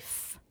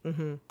life.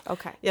 Mm-hmm.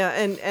 Okay. Yeah,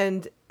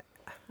 and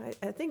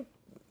I think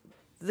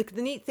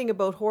the neat thing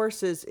about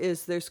horses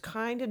is there's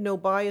kind of no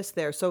bias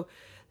there. So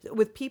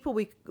with people,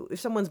 if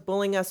someone's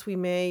bullying us, we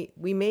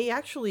may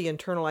actually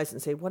internalize it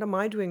and say, what am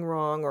I doing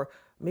wrong? Or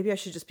maybe I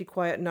should just be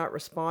quiet and not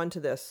respond to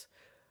this.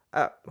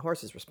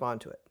 Horses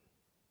respond to it.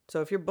 So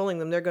if you're bullying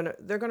them, they're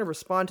gonna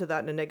respond to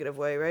that in a negative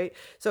way, right?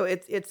 So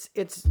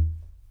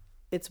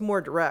it's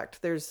more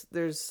direct.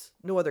 There's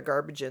no other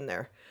garbage in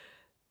there.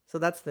 So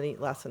that's the neat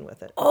lesson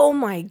with it. Oh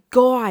my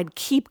God,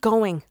 keep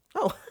going.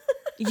 Oh.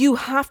 You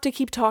have to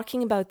keep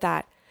talking about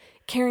that.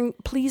 Karen,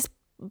 please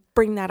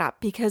bring that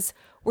up, because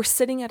we're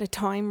sitting at a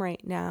time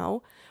right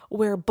now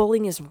where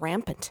bullying is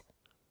rampant.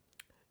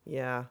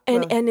 Yeah.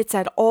 And it's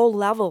at all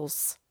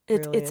levels.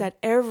 Really? It's at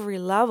every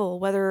level,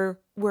 whether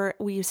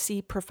we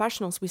see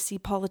professionals, we see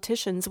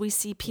politicians, we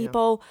see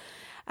people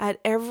at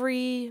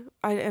every,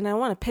 and I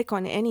want to pick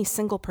on any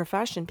single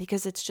profession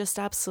because it's just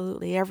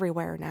absolutely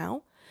everywhere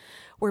now,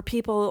 where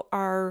people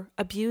are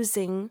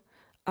abusing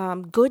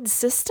good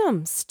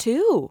systems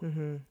too.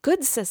 Mm-hmm.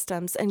 Good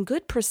systems and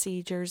good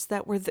procedures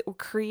that were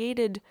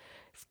created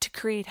to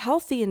create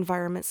healthy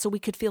environments so we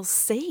could feel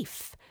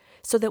safe,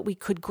 so that we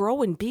could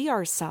grow and be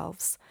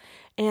ourselves.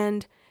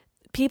 And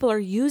people are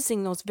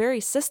using those very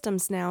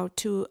systems now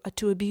to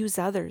abuse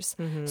others.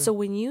 So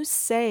when you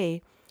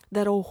say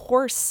that a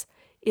horse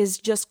is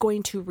just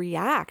going to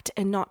react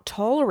and not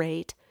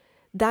tolerate,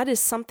 that is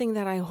something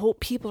that I hope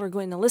people are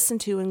going to listen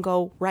to and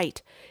go, right,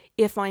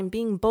 if I'm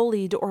being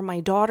bullied, or my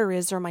daughter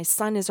is, or my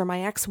son is, or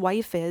my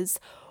ex-wife is,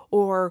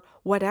 or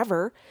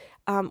whatever,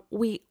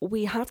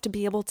 we have to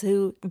be able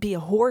to be a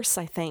horse,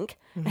 I think,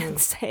 and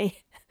say,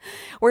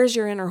 where's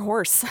your inner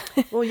horse?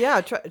 Well,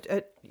 yeah,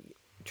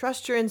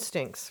 trust your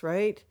instincts,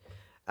 right?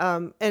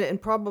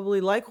 And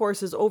probably like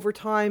horses, over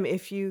time,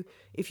 if you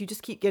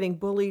just keep getting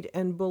bullied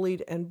and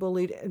bullied and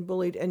bullied and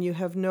bullied, and you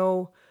have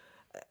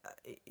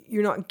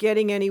you're not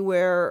getting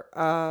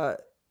anywhere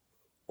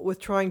with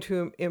trying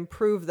to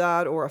improve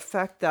that or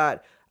affect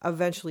that,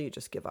 eventually you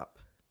just give up,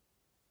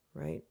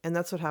 right? And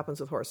that's what happens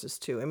with horses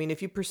too. I mean,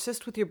 if you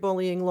persist with your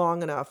bullying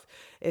long enough,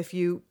 if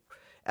you,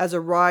 as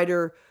a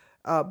rider,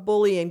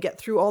 bully and get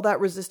through all that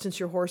resistance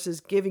your horse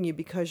is giving you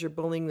because you're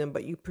bullying them,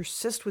 but you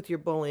persist with your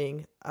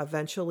bullying,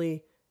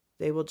 eventually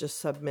they will just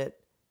submit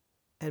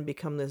and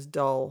become this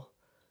dull,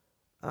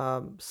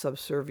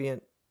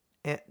 subservient,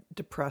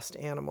 depressed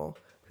animal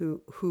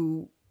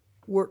who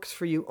works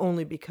for you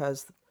only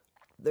because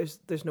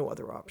there's no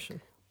other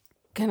option.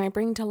 Can I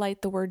bring to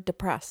light the word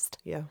depressed?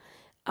 Yeah.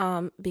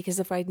 Because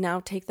if I now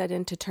take that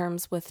into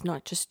terms with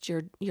not just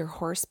your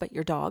horse, but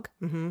your dog,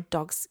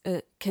 dogs,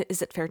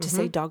 is it fair to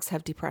say dogs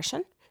have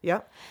depression?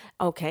 Yeah.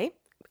 Okay.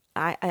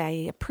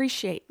 I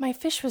appreciate. My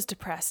fish was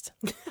depressed.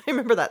 I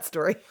remember that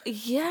story.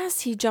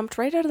 Yes, he jumped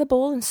right out of the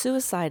bowl and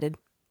suicided.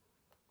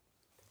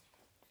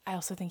 I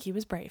also think he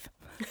was brave.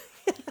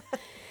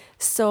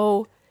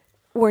 So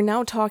we're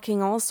now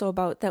talking also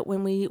about that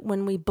when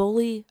we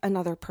bully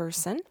another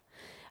person,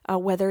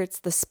 whether it's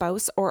the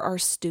spouse or our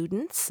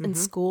students in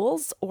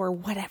schools or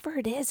whatever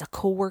it is, a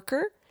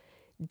coworker,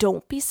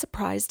 don't be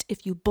surprised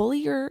if you bully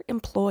your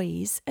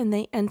employees and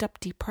they end up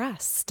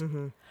depressed.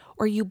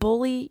 Or you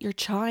bully your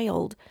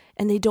child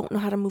and they don't know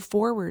how to move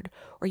forward.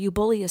 Or you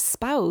bully a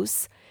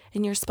spouse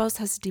and your spouse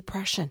has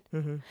depression.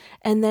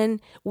 And then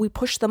we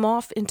push them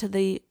off into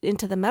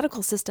the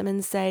medical system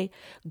and say,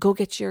 go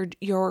get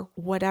your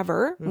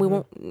whatever. We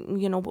won't,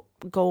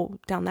 go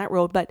down that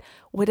road, but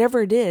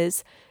whatever it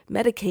is,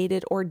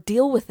 medicated or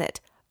deal with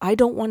it. I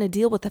don't want to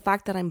deal with the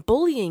fact that I'm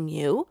bullying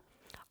you.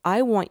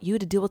 I want you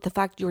to deal with the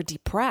fact you're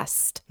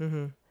depressed.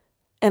 And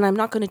I'm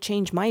not going to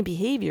change my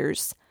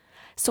behaviors.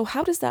 So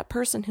how does that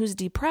person who's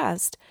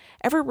depressed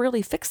ever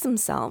really fix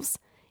themselves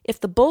if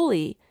the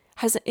bully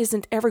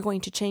isn't ever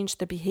going to change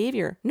the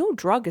behavior? No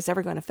drug is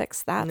ever going to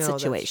fix that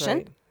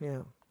situation. That's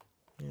right.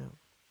 Yeah.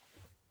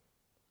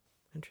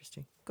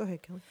 Interesting. Go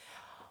ahead, Kelly.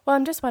 Well,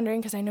 I'm just wondering,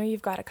 because I know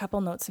you've got a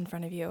couple notes in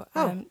front of you.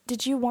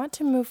 Did you want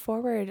to move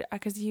forward?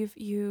 Because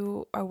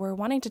you were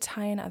wanting to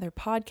tie in other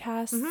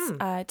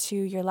podcasts to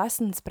your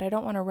lessons, but I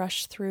don't want to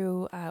rush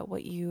through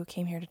what you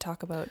came here to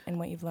talk about and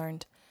what you've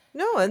learned.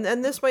 No,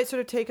 and this might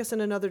sort of take us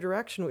in another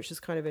direction, which is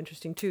kind of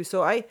interesting too.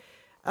 So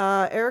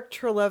Eric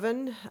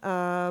Trelevin,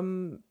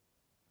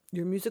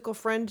 your musical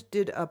friend,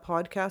 did a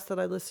podcast that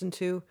I listened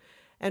to.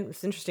 And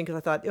it's interesting because I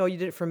thought, you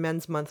did it for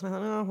Men's Month. And I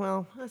thought, oh,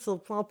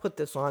 well, I'll put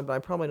this on, but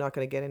I'm probably not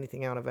going to get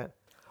anything out of it.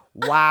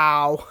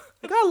 Wow.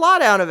 I got a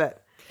lot out of it.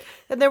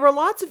 And there were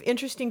lots of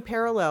interesting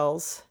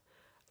parallels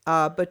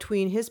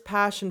between his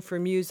passion for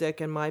music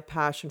and my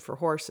passion for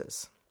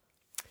horses.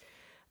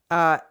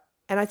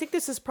 And I think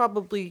this is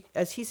probably,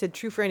 as he said,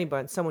 true for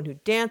anybody. Someone who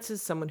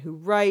dances, someone who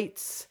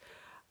writes,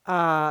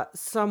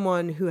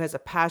 someone who has a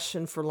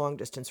passion for long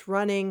distance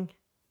running,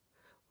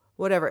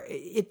 whatever.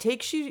 It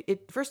takes you,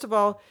 first of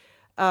all,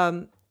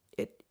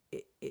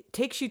 it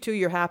takes you to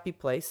your happy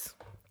place.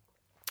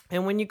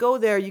 And when you go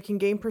there, you can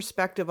gain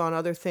perspective on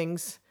other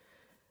things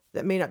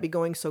that may not be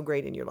going so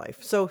great in your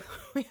life. So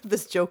we have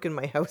this joke in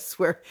my house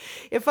where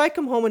if I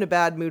come home in a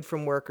bad mood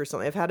from work or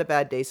something, I've had a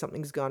bad day,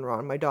 something's gone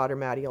wrong. My daughter,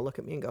 Maddie, will look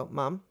at me and go,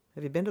 Mom,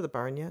 have you been to the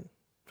barn yet?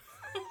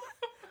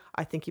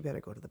 I think you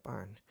better go to the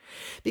barn.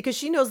 Because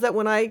she knows that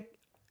when I've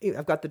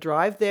got the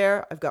drive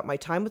there, I've got my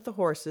time with the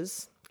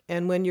horses.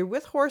 And when you're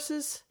with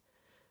horses,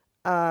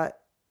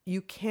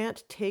 you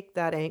can't take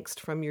that angst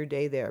from your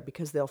day there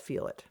because they'll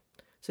feel it.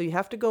 So you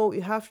have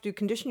to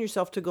condition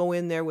yourself to go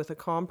in there with a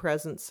calm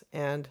presence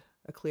and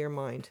a clear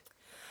mind.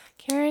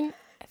 Karen,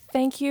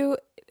 thank you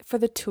for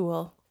the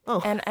tool.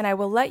 Oh. And I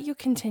will let you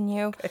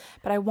continue, okay.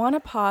 But I want to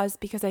pause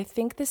because I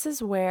think this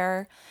is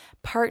where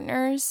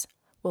partners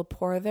will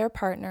pour their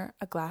partner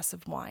a glass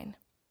of wine.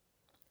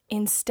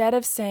 Instead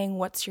of saying,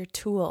 what's your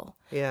tool?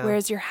 Yeah.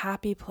 Where's your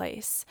happy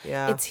place?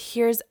 Yeah.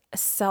 Here's a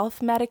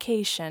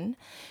self-medication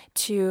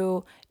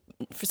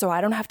so I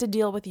don't have to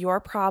deal with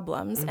your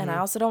problems, and I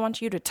also don't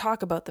want you to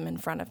talk about them in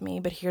front of me,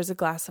 but here's a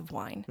glass of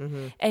wine.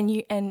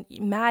 And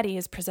Maddie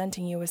is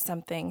presenting you as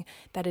something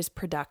that is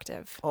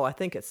productive. Oh, I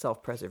think it's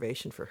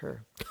self-preservation for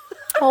her.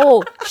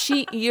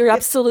 You're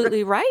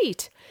absolutely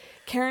right.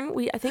 Karen,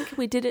 I think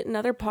we did it in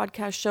another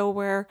podcast show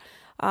where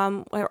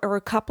or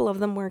a couple of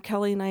them where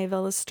Kelly and I have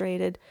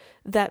illustrated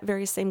that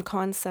very same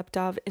concept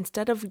of,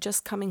 instead of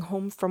just coming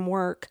home from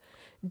work,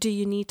 do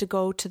you need to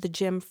go to the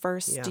gym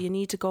first? Yeah. Do you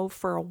need to go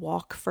for a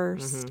walk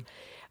first?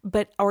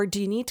 Or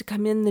do you need to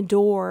come in the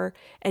door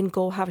and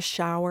go have a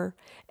shower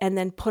and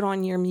then put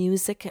on your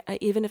music,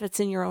 even if it's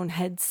in your own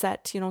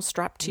headset,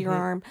 strapped to your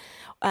arm,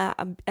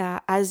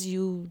 as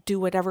you do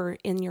whatever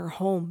in your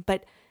home?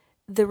 But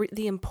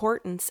the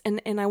importance,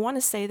 and I want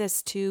to say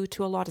this too,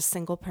 to a lot of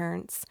single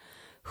parents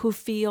who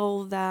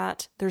feel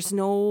that there's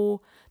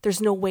no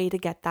way to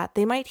get that.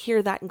 They might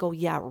hear that and go,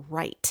 yeah,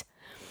 right.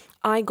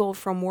 I go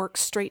from work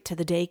straight to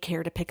the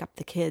daycare to pick up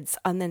the kids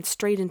and then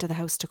straight into the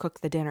house to cook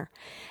the dinner.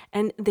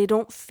 And they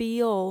don't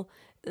feel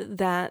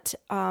that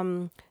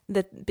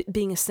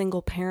being a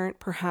single parent,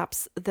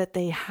 perhaps, that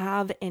they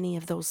have any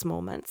of those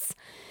moments.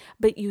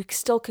 But you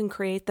still can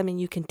create them,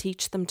 and you can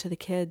teach them to the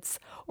kids,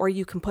 or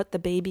you can put the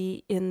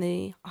baby in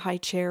the high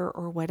chair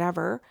or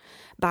whatever,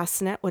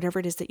 bassinet, whatever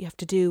it is that you have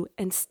to do,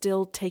 and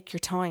still take your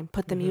time.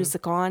 Put the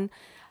music on,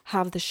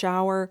 have the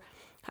shower,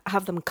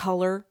 have them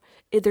color.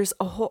 There's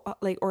a whole,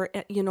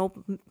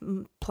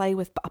 play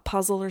with a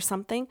puzzle or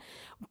something,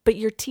 but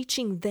you're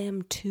teaching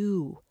them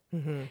too.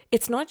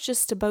 It's not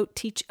just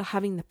about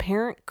having the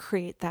parent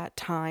create that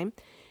time.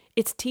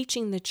 It's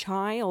teaching the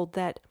child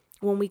that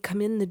when we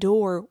come in the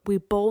door, we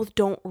both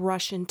don't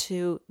rush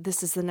into,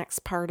 this is the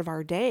next part of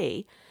our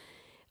day.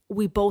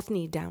 We both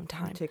need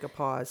downtime. Take a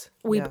pause.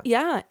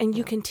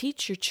 You can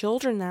teach your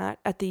children that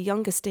at the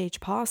youngest age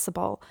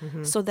possible,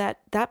 so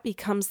that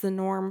becomes the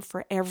norm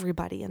for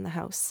everybody in the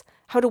house.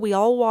 How do we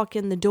all walk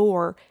in the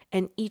door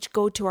and each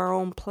go to our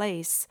own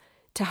place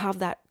to have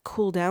that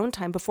cool down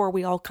time before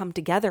we all come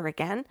together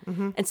again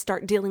and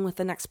start dealing with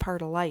the next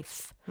part of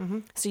life?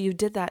 So you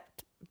did that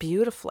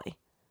beautifully.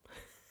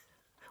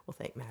 Well,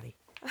 thank Maddie.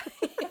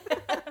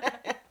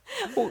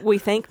 We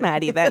thank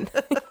Maddie then.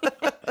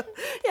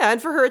 Yeah,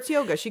 and for her, it's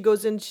yoga. She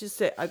goes in, she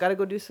says, I've got to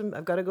go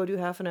do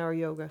half an hour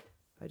yoga.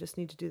 I just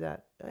need to do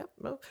that. Yeah,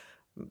 well,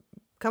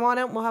 come on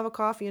out and we'll have a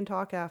coffee and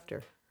talk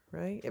after,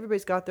 right?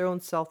 Everybody's got their own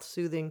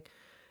self-soothing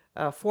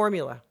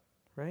formula,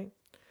 right?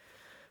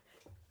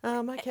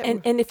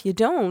 And if you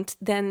don't,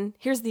 then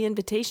here's the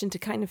invitation to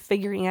kind of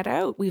figuring it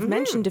out. We've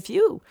mentioned a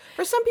few.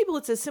 For some people,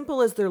 it's as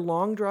simple as their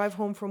long drive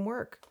home from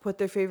work. Put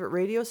their favorite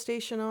radio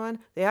station on.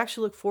 They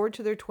actually look forward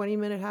to their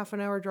 20-minute,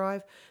 half-an-hour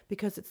drive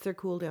because it's their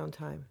cool down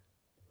time.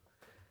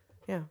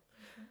 Yeah.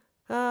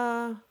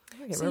 So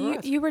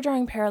you were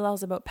drawing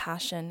parallels about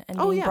passion and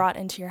being brought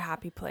into your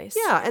happy place.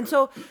 Yeah, and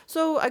so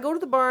I go to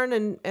the barn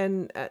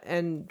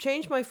and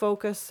change my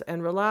focus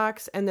and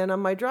relax, and then on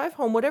my drive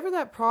home, whatever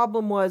that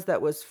problem was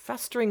that was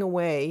festering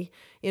away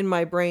in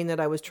my brain that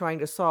I was trying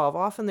to solve,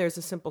 often there's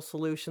a simple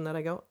solution that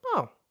I go,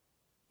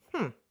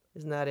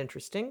 isn't that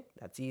interesting?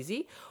 That's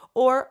easy.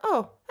 Or,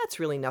 that's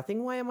really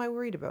nothing. Why am I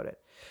worried about it?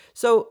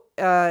 So,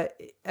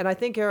 and I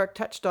think Eric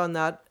touched on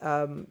that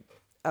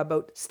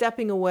about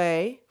stepping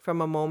away from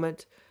a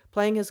moment,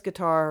 playing his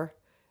guitar,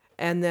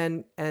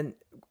 and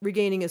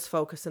regaining his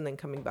focus and then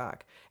coming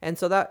back. And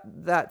so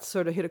that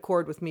sort of hit a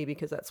chord with me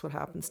because that's what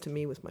happens to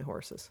me with my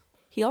horses.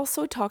 He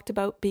also talked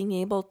about being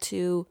able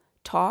to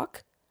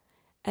talk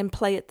and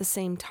play at the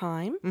same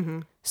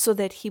time, so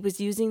that he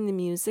was using the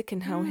music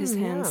and how his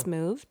hands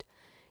moved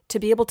to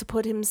be able to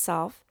put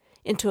himself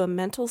into a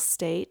mental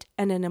state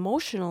and an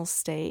emotional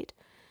state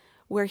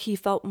where he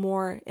felt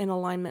more in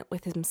alignment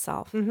with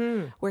himself,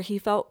 where he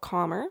felt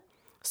calmer,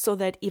 so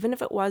that even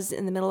if it was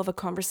in the middle of a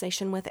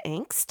conversation with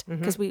angst,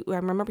 because I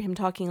remember him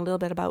talking a little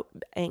bit about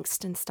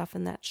angst and stuff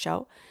in that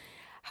show.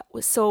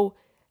 So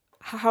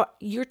how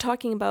you're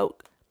talking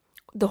about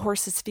the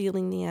horses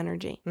feeling the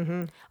energy.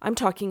 I'm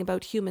talking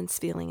about humans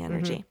feeling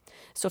energy.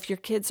 So if your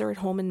kids are at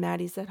home and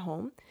Maddie's at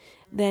home,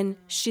 then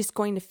she's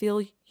going to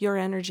feel your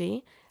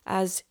energy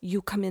as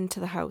you come into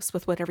the house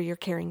with whatever you're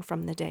carrying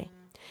from the day.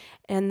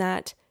 And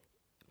that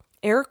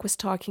Eric was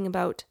talking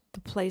about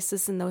the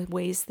places and the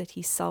ways that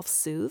he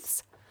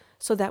self-soothes,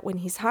 so that when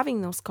he's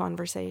having those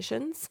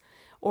conversations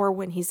or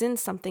when he's in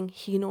something,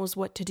 he knows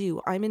what to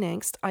do. I'm in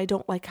angst. I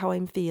don't like how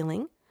I'm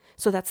feeling.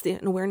 So that's the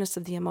awareness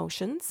of the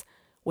emotions.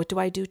 What do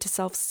I do to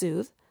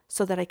self-soothe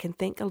so that I can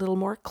think a little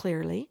more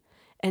clearly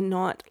and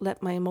not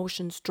let my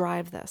emotions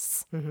drive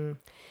this?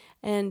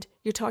 And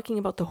you're talking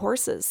about the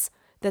horses,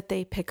 that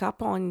they pick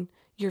up on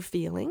your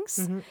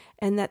feelings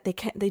and that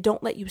they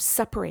don't let you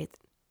separate.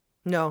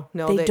 No,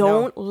 they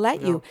don't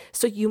let you.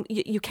 So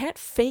you can't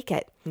fake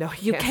it. No,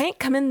 you can't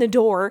come in the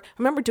door. I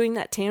remember doing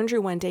that to Andrew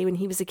one day when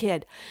he was a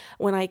kid.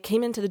 When I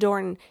came into the door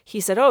and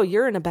he said, "Oh,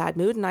 you're in a bad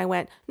mood," and I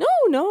went,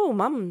 "No,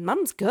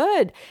 mom's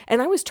good."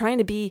 And I was trying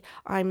to be,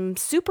 I'm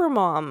super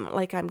mom,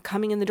 like I'm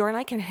coming in the door and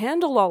I can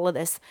handle all of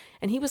this.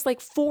 And he was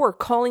like 4,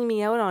 calling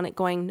me out on it,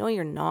 going, "No,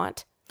 you're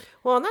not."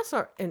 Well, and that's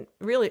not, and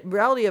really,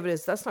 reality of it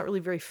is that's not really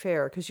very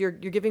fair, because you're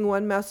giving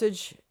one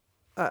message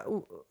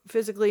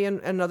physically and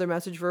another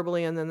message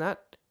verbally, and then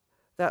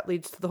that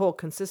leads to the whole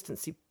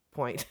consistency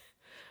point,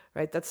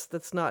 right?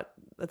 That's not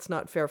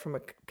fair from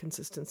a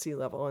consistency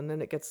level, and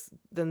then it gets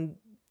then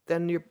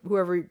you're,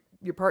 whoever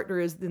your partner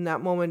is in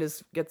that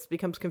moment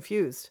becomes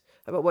confused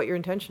about what your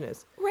intention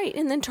is. Right.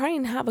 And then try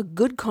and have a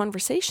good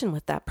conversation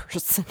with that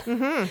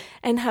person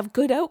and have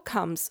good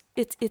outcomes.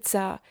 It's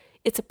a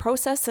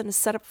process and a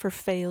setup for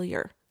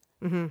failure.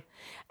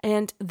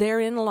 And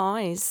therein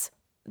lies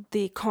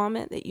the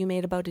comment that you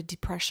made about a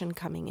depression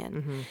coming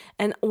in.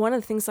 And one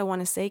of the things I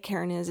want to say,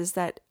 Karen, is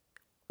that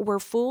we're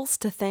fools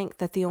to think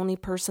that the only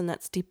person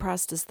that's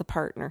depressed is the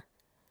partner.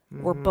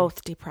 We're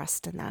both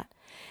depressed in that.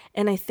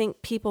 And I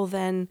think people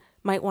then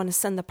might want to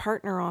send the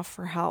partner off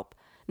for help,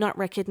 not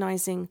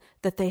recognizing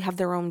that they have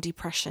their own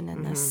depression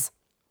in this,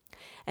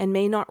 and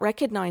may not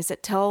recognize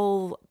it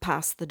till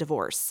past the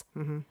divorce.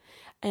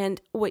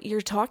 And what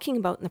you're talking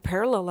about, and the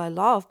parallel I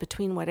love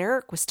between what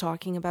Eric was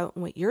talking about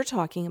and what you're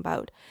talking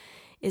about,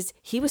 is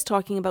he was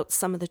talking about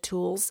some of the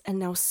tools, and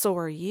now so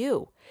are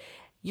you.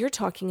 You're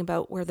talking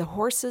about where the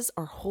horses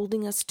are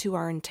holding us to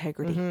our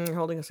integrity.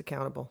 Holding us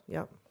accountable.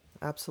 Yeah,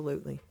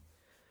 absolutely.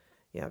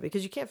 Yeah,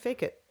 because you can't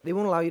fake it. They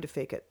won't allow you to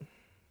fake it.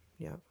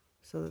 Yeah.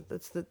 So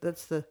that's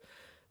the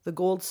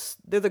gold.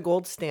 They're the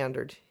gold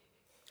standard,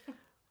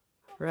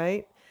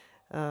 right?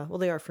 Well,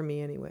 they are for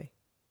me anyway.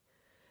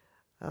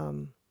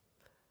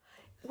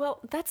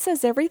 Well, that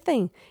says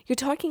everything. You're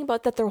talking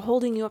about that they're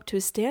holding you up to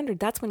a standard.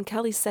 That's when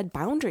Kelly said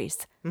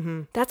boundaries.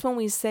 That's when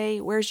we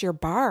say, where's your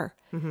bar?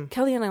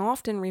 Kelly and I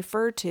often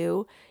refer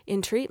to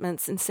in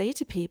treatments and say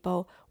to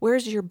people,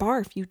 where's your bar?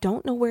 If you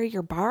don't know where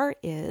your bar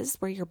is,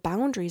 where your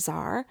boundaries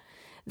are,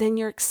 then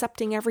you're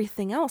accepting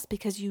everything else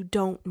because you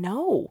don't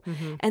know.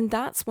 And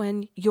that's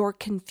when you're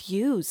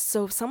confused.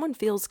 So if someone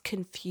feels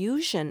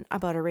confusion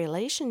about a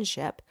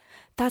relationship,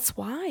 that's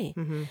why.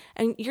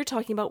 And you're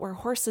talking about where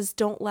horses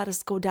don't let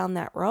us go down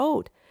that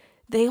road.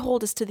 They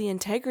hold us to the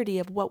integrity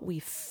of what we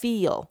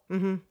feel.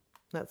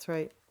 That's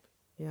right.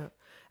 Yeah.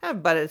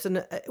 But it's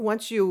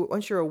once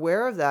you're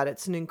aware of that,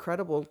 it's an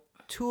incredible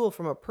tool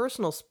from a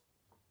personal,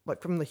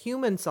 like from the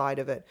human side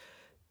of it,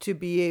 to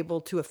be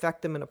able to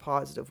affect them in a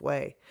positive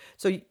way.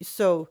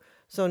 So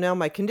now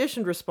my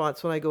conditioned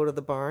response when I go to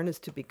the barn is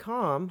to be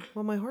calm.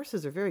 Well, my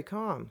horses are very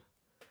calm,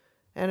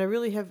 and I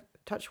really have,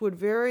 touch wood,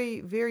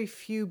 very, very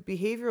few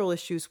behavioral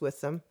issues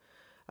with them,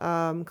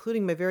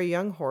 including my very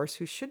young horse,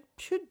 who should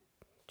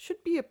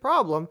be a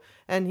problem,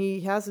 and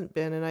he hasn't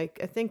been. And I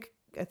think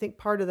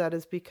part of that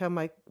has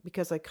become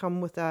because I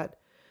come with that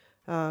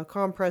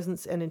calm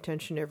presence and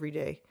intention every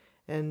day.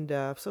 And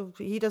so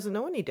he doesn't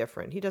know any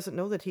different. He doesn't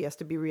know that he has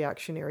to be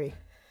reactionary.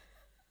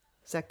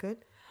 Is that good?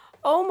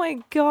 Oh my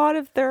God,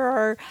 if there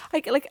are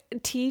like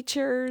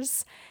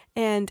teachers,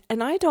 and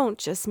I don't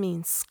just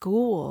mean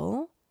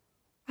school.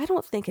 I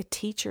don't think a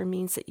teacher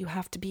means that you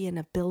have to be in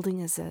a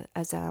building as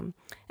a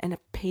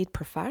paid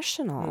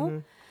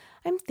professional.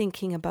 I'm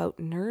thinking about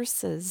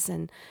nurses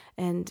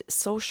and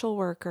social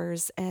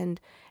workers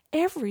and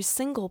every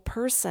single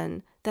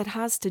person that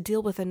has to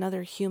deal with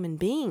another human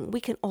being. We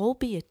can all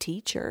be a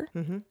teacher.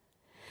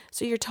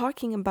 So you're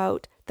talking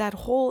about that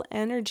whole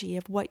energy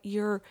of what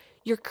you're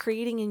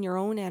creating in your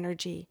own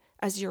energy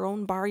as your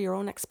own bar, your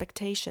own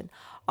expectation.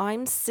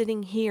 I'm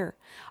sitting here.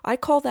 I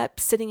call that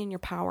sitting in your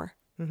power.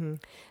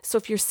 So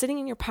if you're sitting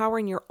in your power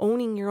and you're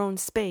owning your own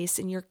space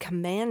and you're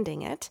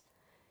commanding it,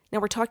 now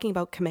we're talking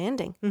about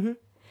commanding,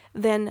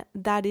 then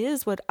that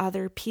is what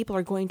other people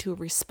are going to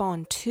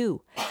respond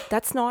to.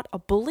 That's not a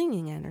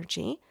bullying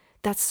energy.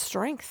 That's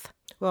strength.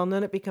 Well, and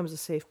then it becomes a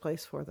safe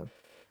place for them,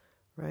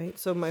 right?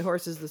 So my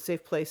horse is the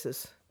safe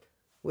places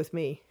with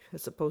me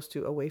as opposed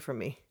to away from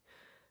me,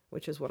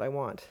 which is what I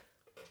want,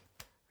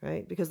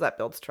 right? Because that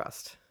builds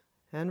trust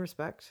and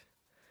respect,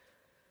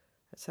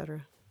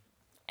 etc.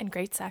 And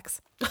great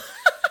sex.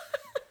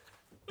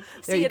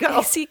 There you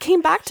go. See, it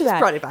came back to that.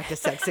 Brought it back to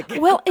sex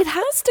again. Well, it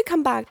has to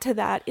come back to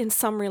that in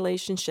some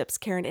relationships,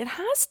 Karen. It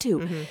has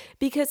to.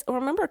 Because I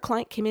remember a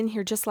client came in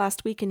here just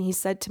last week and he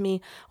said to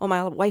me, oh,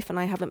 my wife and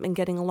I haven't been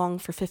getting along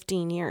for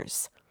 15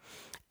 years.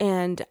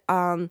 And,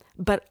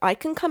 but I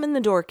can come in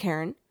the door,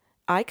 Karen.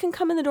 I can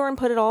come in the door and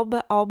put it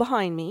all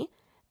behind me.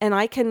 And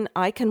I can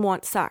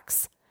want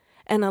sex.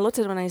 And I looked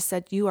at him and I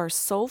said, you are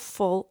so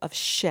full of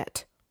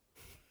shit.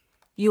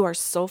 You are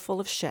so full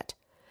of shit.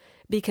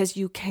 Because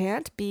you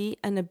can't be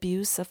an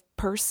abusive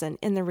person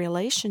in the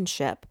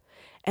relationship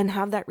and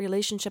have that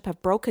relationship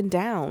have broken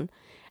down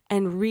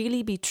and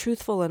really be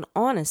truthful and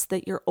honest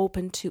that you're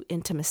open to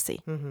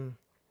intimacy.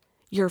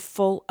 You're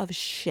full of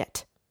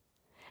shit.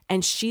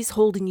 And she's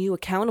holding you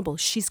accountable.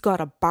 She's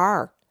got a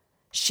bar.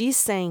 She's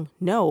saying,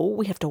 no,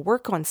 we have to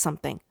work on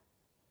something.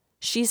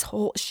 She's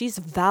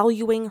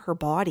valuing her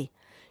body.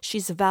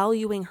 She's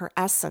valuing her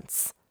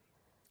essence.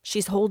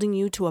 She's holding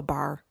you to a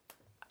bar.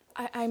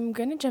 I'm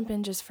going to jump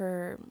in just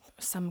for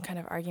some kind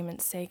of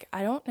argument's sake.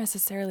 I don't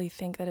necessarily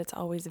think that it's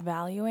always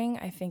valuing.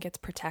 I think it's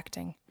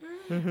protecting.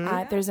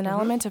 There's an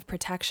element of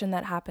protection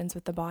that happens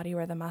with the body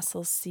where the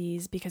muscles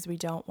seize because we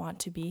don't want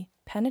to be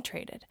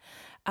penetrated.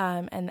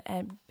 And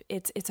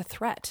it's a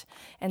threat.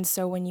 And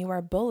so when you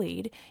are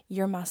bullied,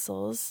 your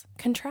muscles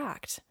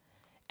contract.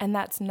 And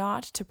that's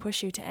not to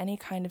push you to any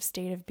kind of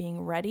state of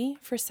being ready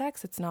for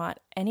sex. It's not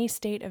any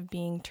state of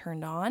being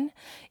turned on.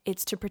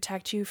 It's to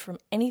protect you from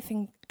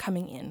anything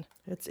coming in.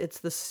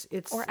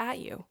 Or at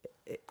you.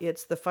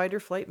 It's the fight or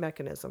flight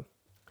mechanism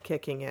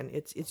kicking in.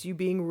 It's you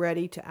being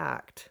ready to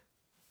act.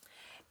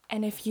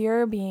 And if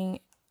you're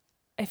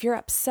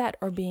upset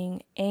or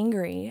being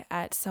angry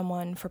at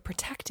someone for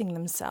protecting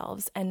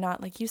themselves and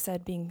not, like you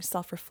said, being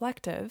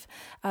self-reflective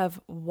of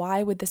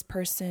why would this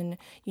person,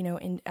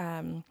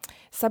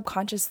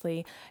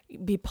 subconsciously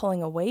be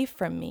pulling away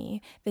from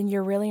me, then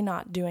you're really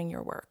not doing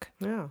your work.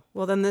 Yeah.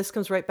 Well, then this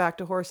comes right back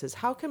to horses.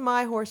 How can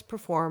my horse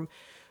perform,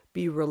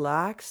 be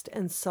relaxed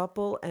and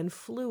supple and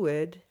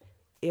fluid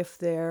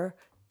if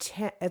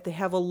if they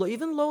have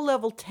even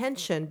low-level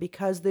tension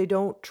because they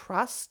don't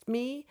trust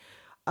me,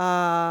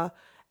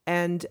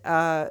 and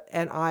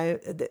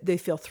they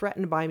feel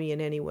threatened by me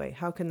in any way?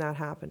 How can that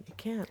happen? It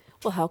can't.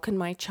 Well, how can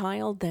my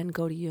child then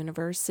go to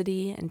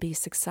university and be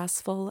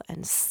successful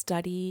and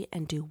study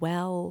and do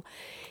well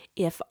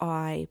if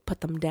I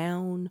put them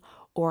down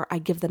or I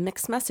give them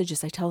mixed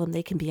messages? I tell them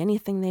they can be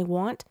anything they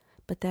want,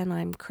 but then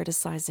I'm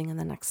criticizing in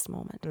the next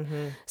moment.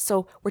 Mm-hmm.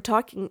 So we're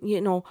talking,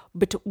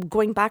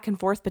 going back and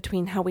forth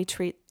between how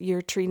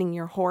you're treating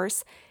your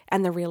horse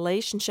and the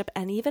relationship,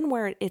 and even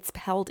where it's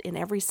held in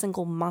every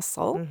single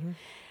muscle, mm-hmm.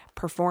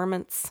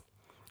 performance.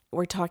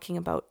 We're talking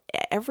about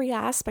every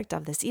aspect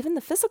of this, even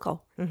the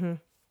physical. Mm-hmm.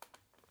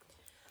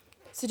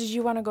 So did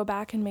you want to go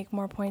back and make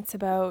more points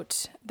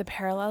about the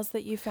parallels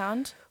that you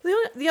found?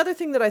 The other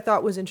thing that I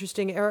thought was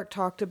interesting, Eric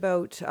talked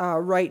about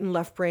right and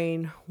left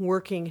brain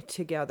working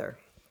together.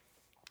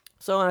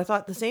 So, and I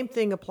thought the same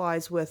thing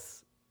applies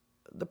with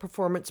the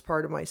performance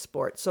part of my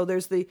sport. So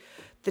there's the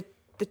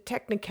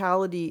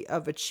technicality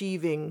of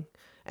achieving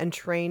and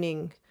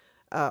training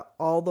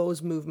all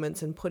those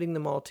movements and putting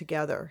them all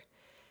together.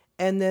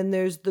 And then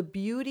there's the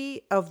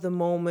beauty of the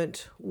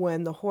moment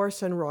when the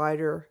horse and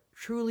rider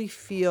truly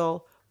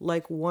feel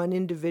like one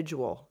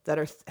individual, that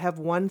have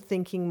one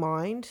thinking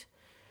mind,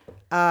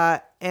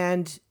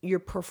 and you're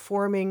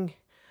performing.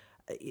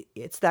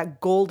 It's that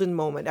golden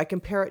moment. I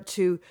compare it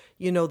to,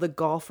 the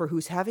golfer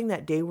who's having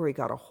that day where he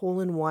got a hole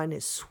in one,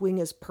 his swing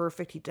is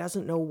perfect, he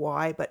doesn't know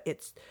why, but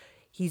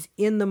he's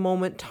in the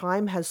moment,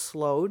 time has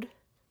slowed,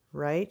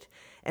 right?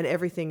 And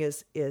everything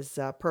is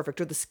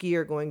perfect. Or the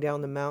skier going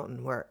down the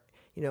mountain where,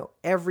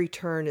 every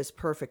turn is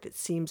perfect. It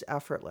seems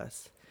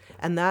effortless.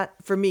 And that,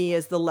 for me,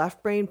 is the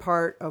left brain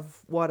part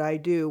of what I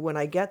do when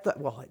I get that.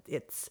 Well,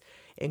 it's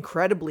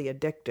incredibly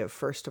addictive,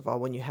 first of all,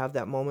 when you have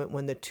that moment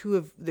when the two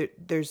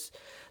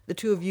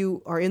of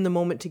you are in the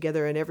moment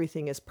together and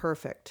everything is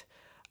perfect.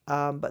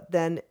 But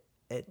then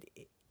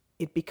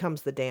it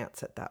becomes the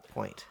dance at that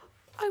point.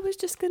 I was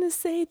just going to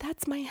say,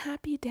 that's my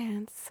happy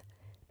dance.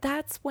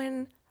 That's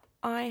when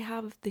I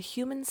have the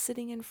human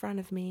sitting in front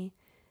of me,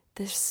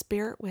 the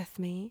spirit with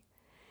me.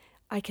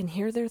 I can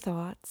hear their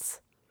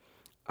thoughts.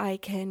 I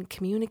can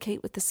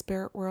communicate with the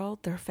spirit world,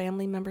 their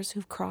family members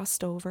who've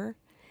crossed over.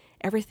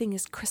 Everything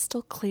is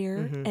crystal clear.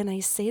 Mm-hmm. And I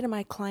say to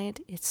my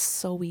client, it's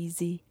so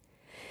easy.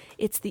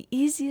 It's the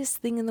easiest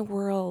thing in the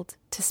world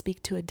to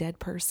speak to a dead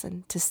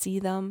person, to see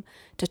them,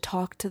 to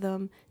talk to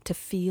them, to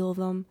feel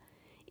them.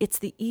 It's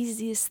the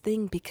easiest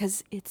thing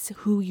because it's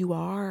who you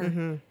are.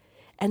 Mm-hmm.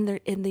 And they're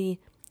in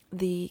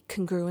the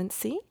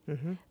congruency,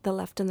 mm-hmm. the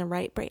left and the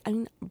right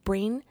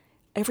brain,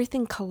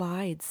 everything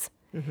collides.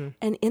 Mm-hmm.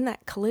 And in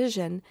that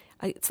collision,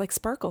 it's like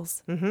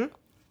sparkles. Mm-hmm.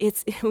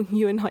 It's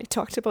you and I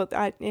talked about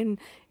that in,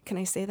 can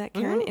I say that,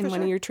 Karen, in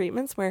one of your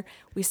treatments, where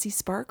we see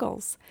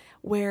sparkles,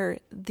 where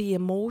the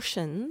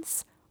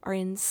emotions are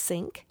in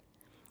sync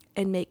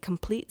and make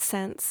complete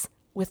sense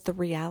with the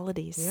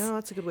realities. Yeah,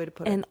 that's a good way to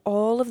put it. And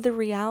all of the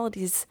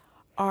realities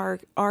are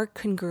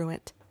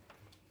congruent.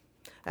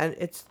 And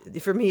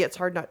for me, it's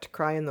hard not to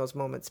cry in those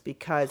moments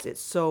because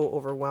it's so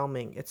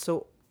overwhelming. It's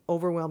so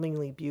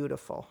overwhelmingly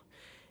beautiful.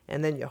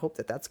 And then you hope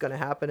that that's going to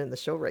happen in the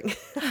show ring.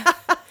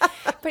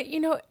 But,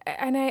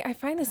 and I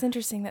find this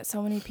interesting that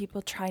so many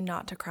people try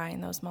not to cry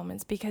in those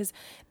moments because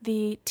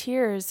the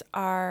tears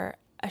are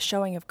a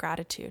showing of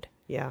gratitude.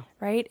 Yeah.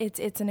 Right?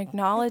 It's an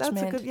acknowledgement.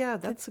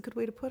 That's a good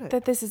way to put it.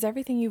 That this is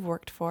everything you've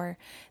worked for,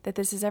 that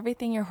this is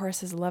everything your horse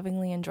has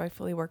lovingly and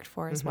joyfully worked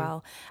for as mm-hmm.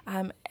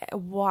 well.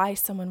 Why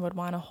someone would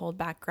want to hold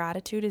back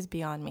gratitude is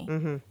beyond me.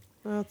 Mm-hmm.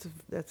 Well,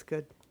 that's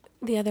good.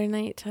 The other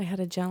night I had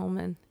a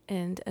gentleman,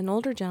 and an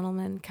older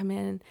gentleman, come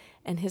in,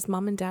 and his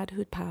mom and dad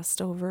who'd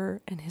passed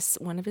over, and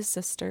one of his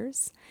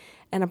sisters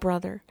and a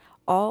brother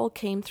all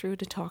came through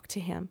to talk to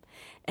him.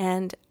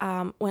 And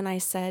when I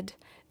said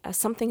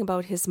something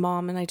about his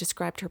mom and I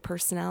described her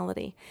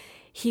personality,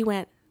 he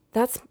went,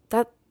 that's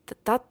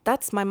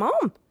my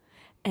mom,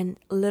 and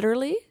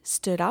literally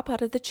stood up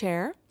out of the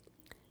chair,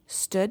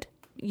 stood,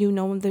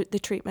 the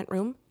treatment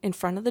room in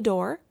front of the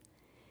door,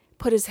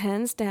 put his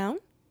hands down,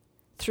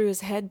 threw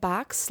his head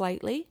back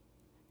slightly,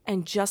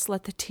 and just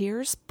let the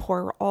tears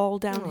pour all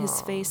down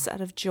his face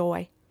out of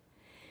joy.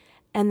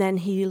 And then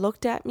he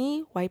looked at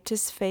me, wiped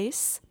his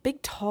face,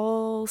 big,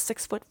 tall,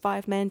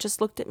 6'5" man, just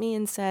looked at me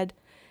and said,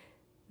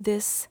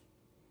 "This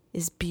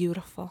is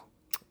beautiful."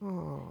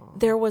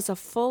 There was a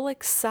full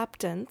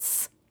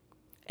acceptance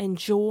and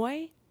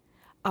joy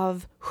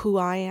of who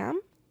I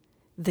am,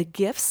 the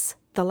gifts,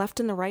 the left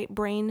and the right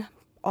brain,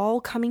 all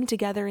coming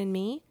together in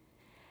me.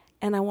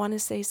 And I want to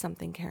say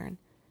something, Karen.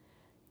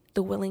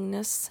 The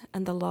willingness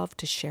and the love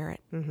to share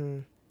it. Mm-hmm.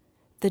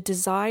 The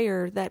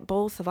desire that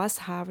both of us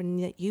have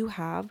and that you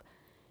have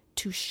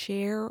to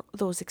share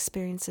those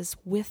experiences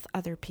with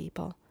other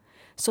people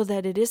so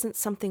that it isn't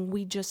something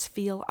we just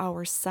feel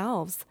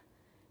ourselves.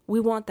 We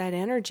want that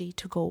energy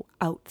to go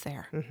out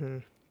there. Mm-hmm.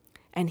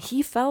 And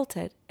he felt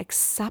it,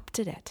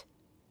 accepted it.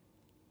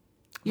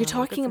 You're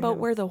talking about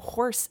where the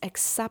horse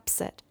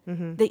accepts it,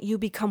 that you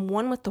become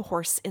one with the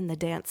horse in the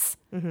dance.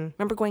 Mm-hmm.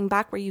 Remember going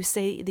back where you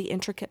say the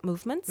intricate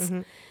movements?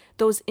 Mm-hmm.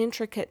 Those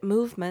intricate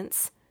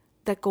movements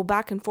that go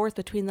back and forth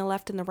between the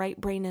left and the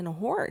right brain in a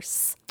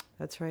horse.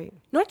 That's right.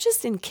 Not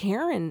just in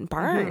Karen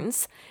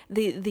Barnes,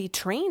 the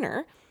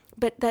trainer,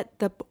 but that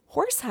the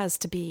horse has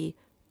to be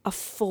a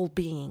full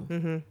being.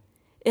 Mm-hmm.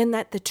 And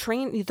that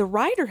the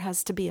rider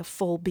has to be a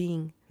full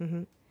being.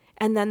 Mm-hmm.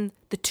 And then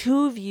the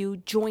two of you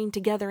join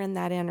together in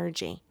that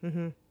energy.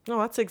 Mm-hmm. No,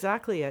 that's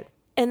exactly it.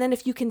 And then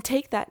if you can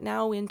take that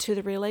now into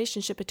the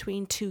relationship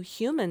between two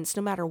humans,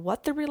 no matter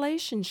what the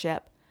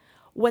relationship,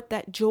 what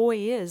that joy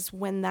is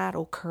when that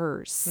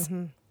occurs.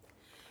 Mm-hmm.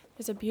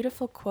 There's a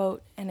beautiful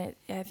quote, and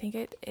I think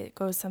it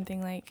goes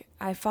something like,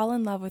 I fall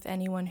in love with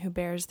anyone who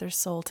bears their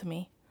soul to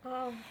me.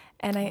 Oh.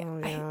 And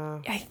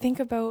I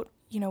think about,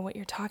 what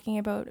you're talking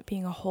about,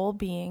 being a whole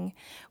being,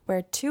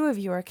 where two of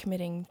you are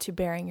committing to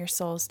bearing your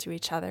souls to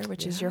each other,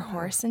 which is your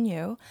horse and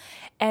you,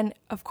 and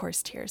of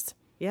course tears.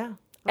 Yeah.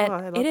 And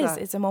I love it is.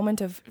 that. It's a moment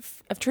of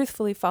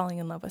truthfully falling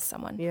in love with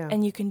someone. Yeah.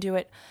 And you can do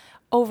it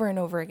over and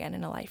over again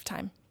in a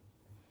lifetime.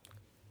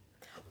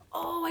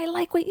 Oh, I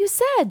like what you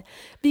said.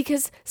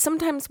 Because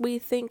sometimes we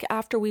think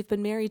after we've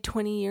been married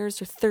 20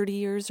 years or 30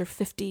 years or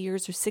 50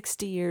 years or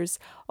 60 years,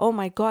 oh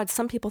my God,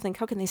 some people think,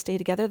 how can they stay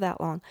together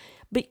that long?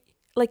 But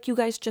like you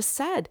guys just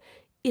said,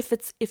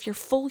 if you're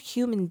full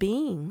human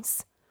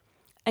beings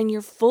and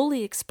you're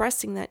fully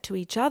expressing that to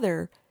each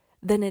other,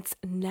 then it's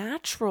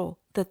natural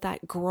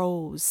that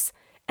grows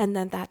and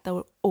then that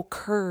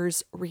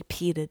occurs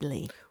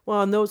repeatedly.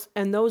 Well,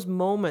 and those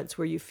moments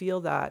where you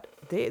feel that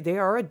they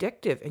are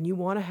addictive and you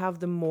want to have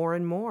them more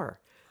and more.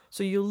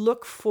 So you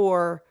look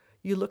for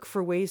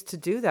ways to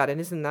do that, and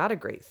isn't that a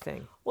great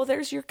thing? Well,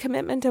 there's your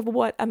commitment of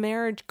what a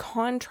marriage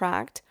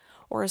contract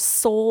or a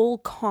soul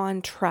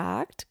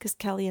contract, because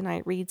Kelly and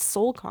I read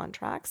soul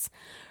contracts,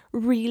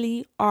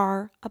 really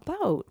are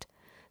about.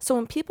 So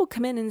when people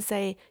come in and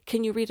say,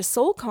 can you read a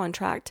soul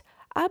contract?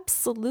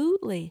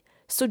 Absolutely.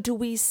 So do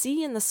we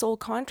see in the soul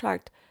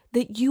contract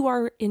that you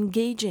are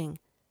engaging?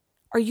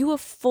 Are you a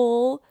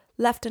full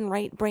left and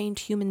right brained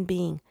human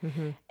being?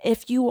 Mm-hmm.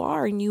 If you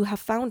are and you have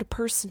found a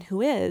person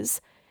who is,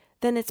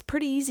 then it's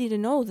pretty easy to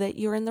know that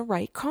you're in the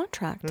right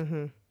contract.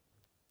 Mm-hmm.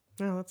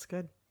 Oh, that's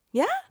good.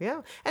 Yeah.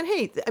 Yeah. And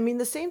hey, I mean,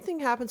 the same thing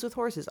happens with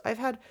horses.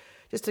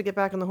 Just to get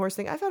back on the horse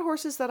thing, I've had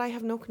horses that I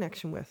have no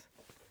connection with.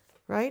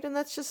 Right. And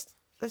that's just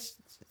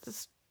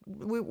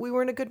we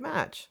weren't a good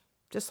match,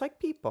 just like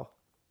people.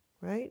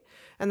 Right.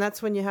 And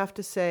that's when you have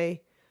to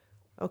say,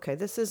 okay,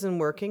 this isn't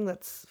working.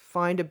 Let's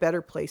find a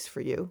better place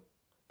for you.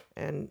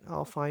 And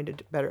I'll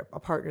find a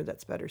partner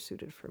that's better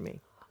suited for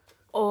me.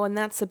 Oh, and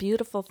that's a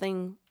beautiful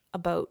thing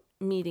about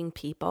meeting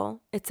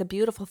people. It's a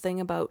beautiful thing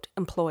about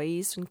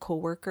employees and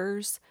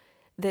coworkers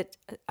that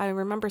I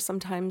remember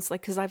sometimes,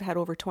 like, because I've had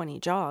over 20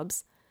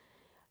 jobs,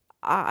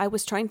 I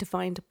was trying to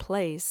find a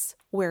place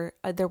where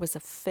there was a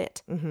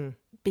fit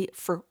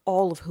for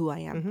all of who I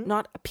am,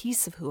 not a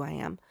piece of who I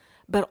am,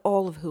 but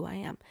all of who I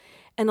am.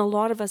 And a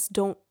lot of us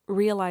don't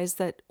realize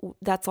that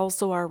that's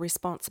also our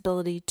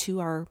responsibility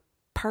to our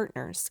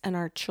partners and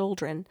our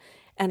children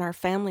and our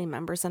family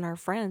members and our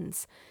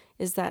friends,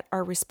 is that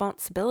our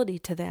responsibility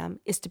to them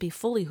is to be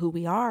fully who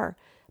we are,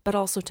 but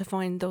also to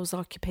find those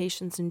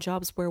occupations and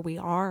jobs where we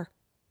are.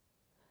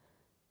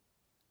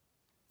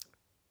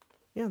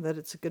 Yeah, that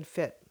it's a good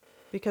fit,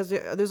 because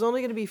there's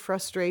only going to be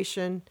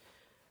frustration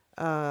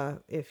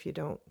if you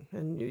don't,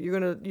 and you're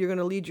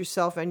gonna lead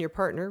yourself and your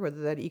partner,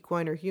 whether that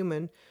equine or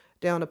human,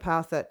 down a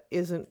path that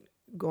isn't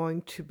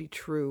going to be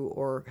true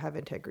or have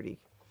integrity.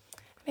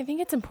 I think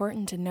it's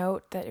important to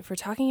note that if we're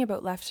talking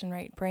about left and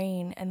right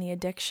brain and the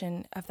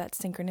addiction of that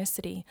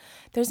synchronicity,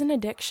 there's an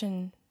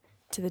addiction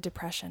to the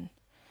depression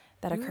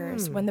that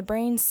occurs when the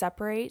brain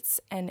separates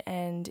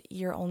and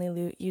you're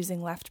only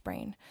using left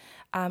brain,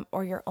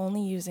 or you're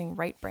only using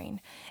right brain.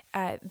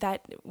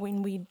 That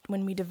when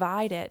we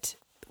divide it,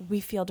 we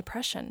feel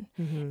depression,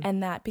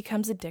 and that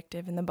becomes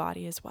addictive in the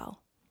body as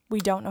well. We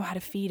don't know how to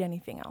feed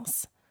anything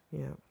else.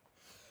 Yeah.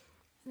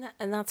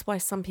 And that's why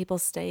some people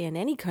stay in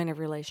any kind of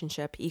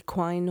relationship,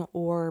 equine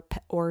or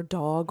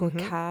dog or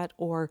cat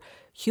or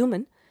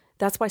human.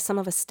 That's why some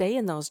of us stay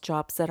in those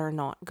jobs that are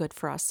not good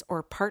for us,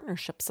 or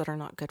partnerships that are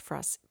not good for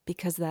us,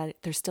 because that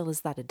there still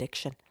is that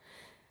addiction.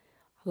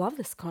 I love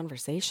this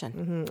conversation.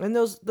 Mm-hmm. And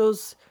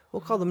those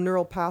we'll call them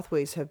neural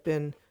pathways have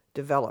been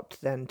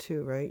developed then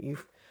too, right?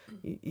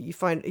 You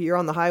find you're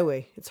on the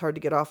highway. It's hard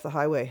to get off the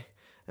highway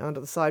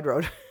onto the side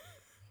road.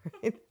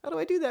 Right? How do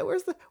I do that?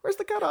 Where's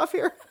the cutoff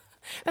here?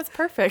 That's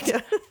perfect.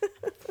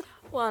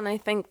 Well, and I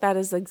think that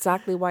is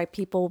exactly why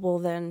people will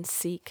then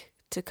seek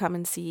to come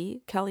and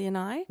see Kelly and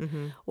I,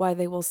 why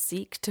they will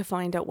seek to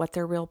find out what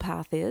their real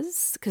path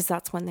is, because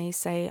that's when they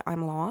say,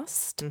 I'm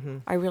lost.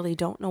 I really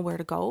don't know where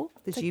to go.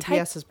 The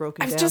GPS is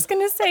broken I was down. just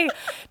going to say,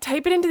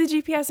 type it into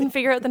the GPS and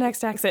figure out the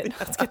next exit.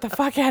 Let's get the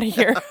fuck out of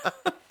here.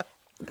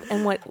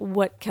 And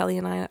what Kelly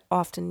and I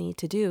often need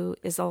to do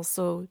is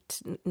also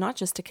not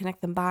just to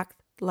connect them back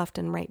left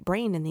and right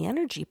brain in the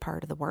energy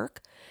part of the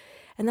work.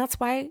 And that's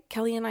why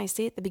Kelly and I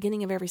say at the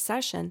beginning of every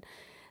session,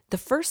 the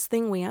first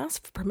thing we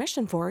ask for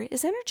permission for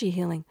is energy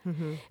healing,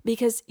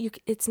 because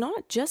it's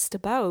not just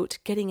about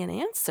getting an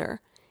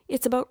answer.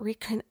 It's about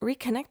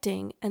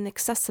reconnecting and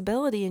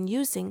accessibility and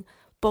using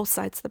both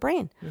sides of the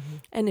brain.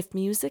 And if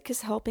music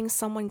is helping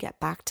someone get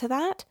back to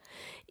that,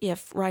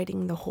 if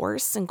riding the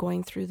horse and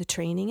going through the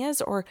training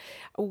is, or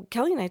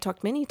Kelly and I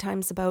talked many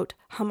times about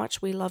how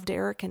much we loved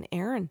Eric and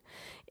Aaron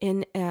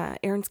in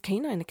Aaron's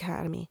Canine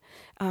Academy,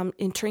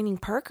 in training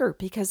Parker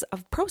because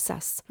of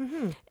process,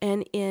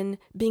 and in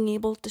being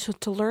able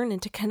to learn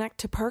and to connect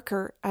to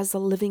Parker as a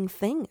living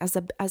thing, as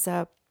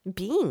a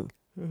being.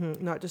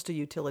 Not just a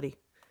utility.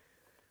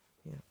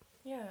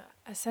 Yeah,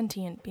 a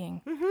sentient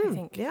being, I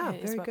think, Yeah,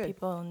 is very what good.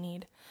 people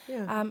need.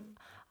 Yeah.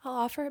 I'll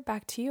offer it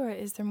back to you, or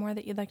is there more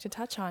that you'd like to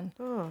touch on?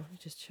 Oh, let me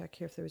just check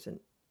here if there was an...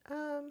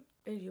 Are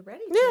you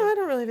ready? No, I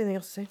don't really have anything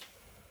else to say.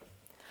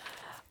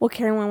 Well,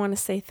 Karen, I want to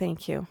say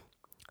thank you.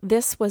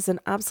 This was an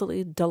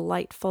absolutely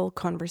delightful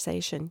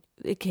conversation.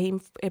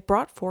 It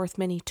brought forth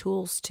many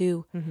tools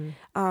too,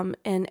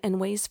 and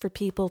ways for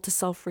people to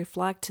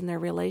self-reflect in their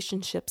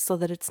relationships, so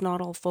that it's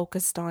not all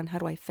focused on how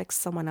do I fix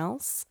someone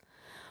else,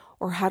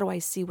 or how do I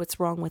see what's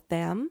wrong with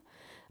them,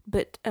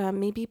 but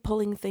maybe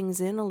pulling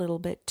things in a little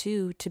bit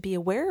too, to be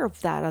aware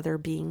of that other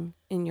being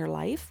in your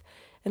life,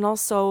 and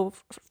also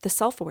the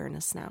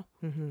self-awareness now.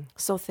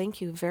 So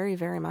thank you very,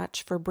 very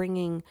much for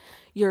bringing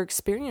your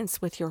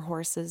experience with your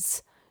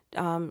horses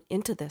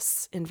into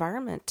this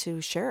environment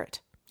to share it.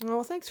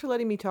 Well, thanks for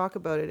letting me talk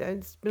about it.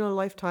 It's been a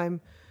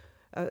lifetime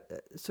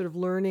sort of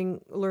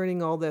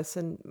learning all this,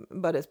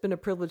 but it's been a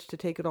privilege to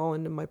take it all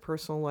into my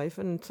personal life,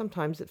 and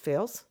sometimes it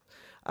fails.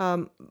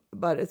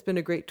 But it's been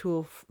a great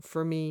tool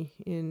for me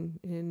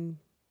in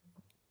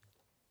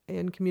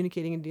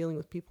communicating and dealing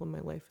with people in my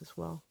life as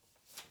well.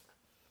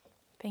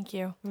 Thank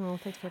you. Oh,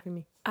 thanks for having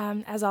me.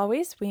 As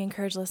always, we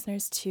encourage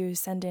listeners to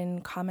send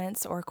in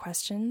comments or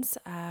questions,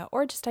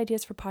 or just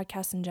ideas for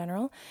podcasts in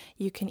general.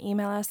 You can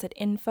email us at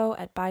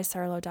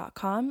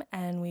info@bysarlo.com,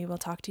 and we will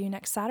talk to you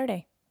next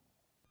Saturday.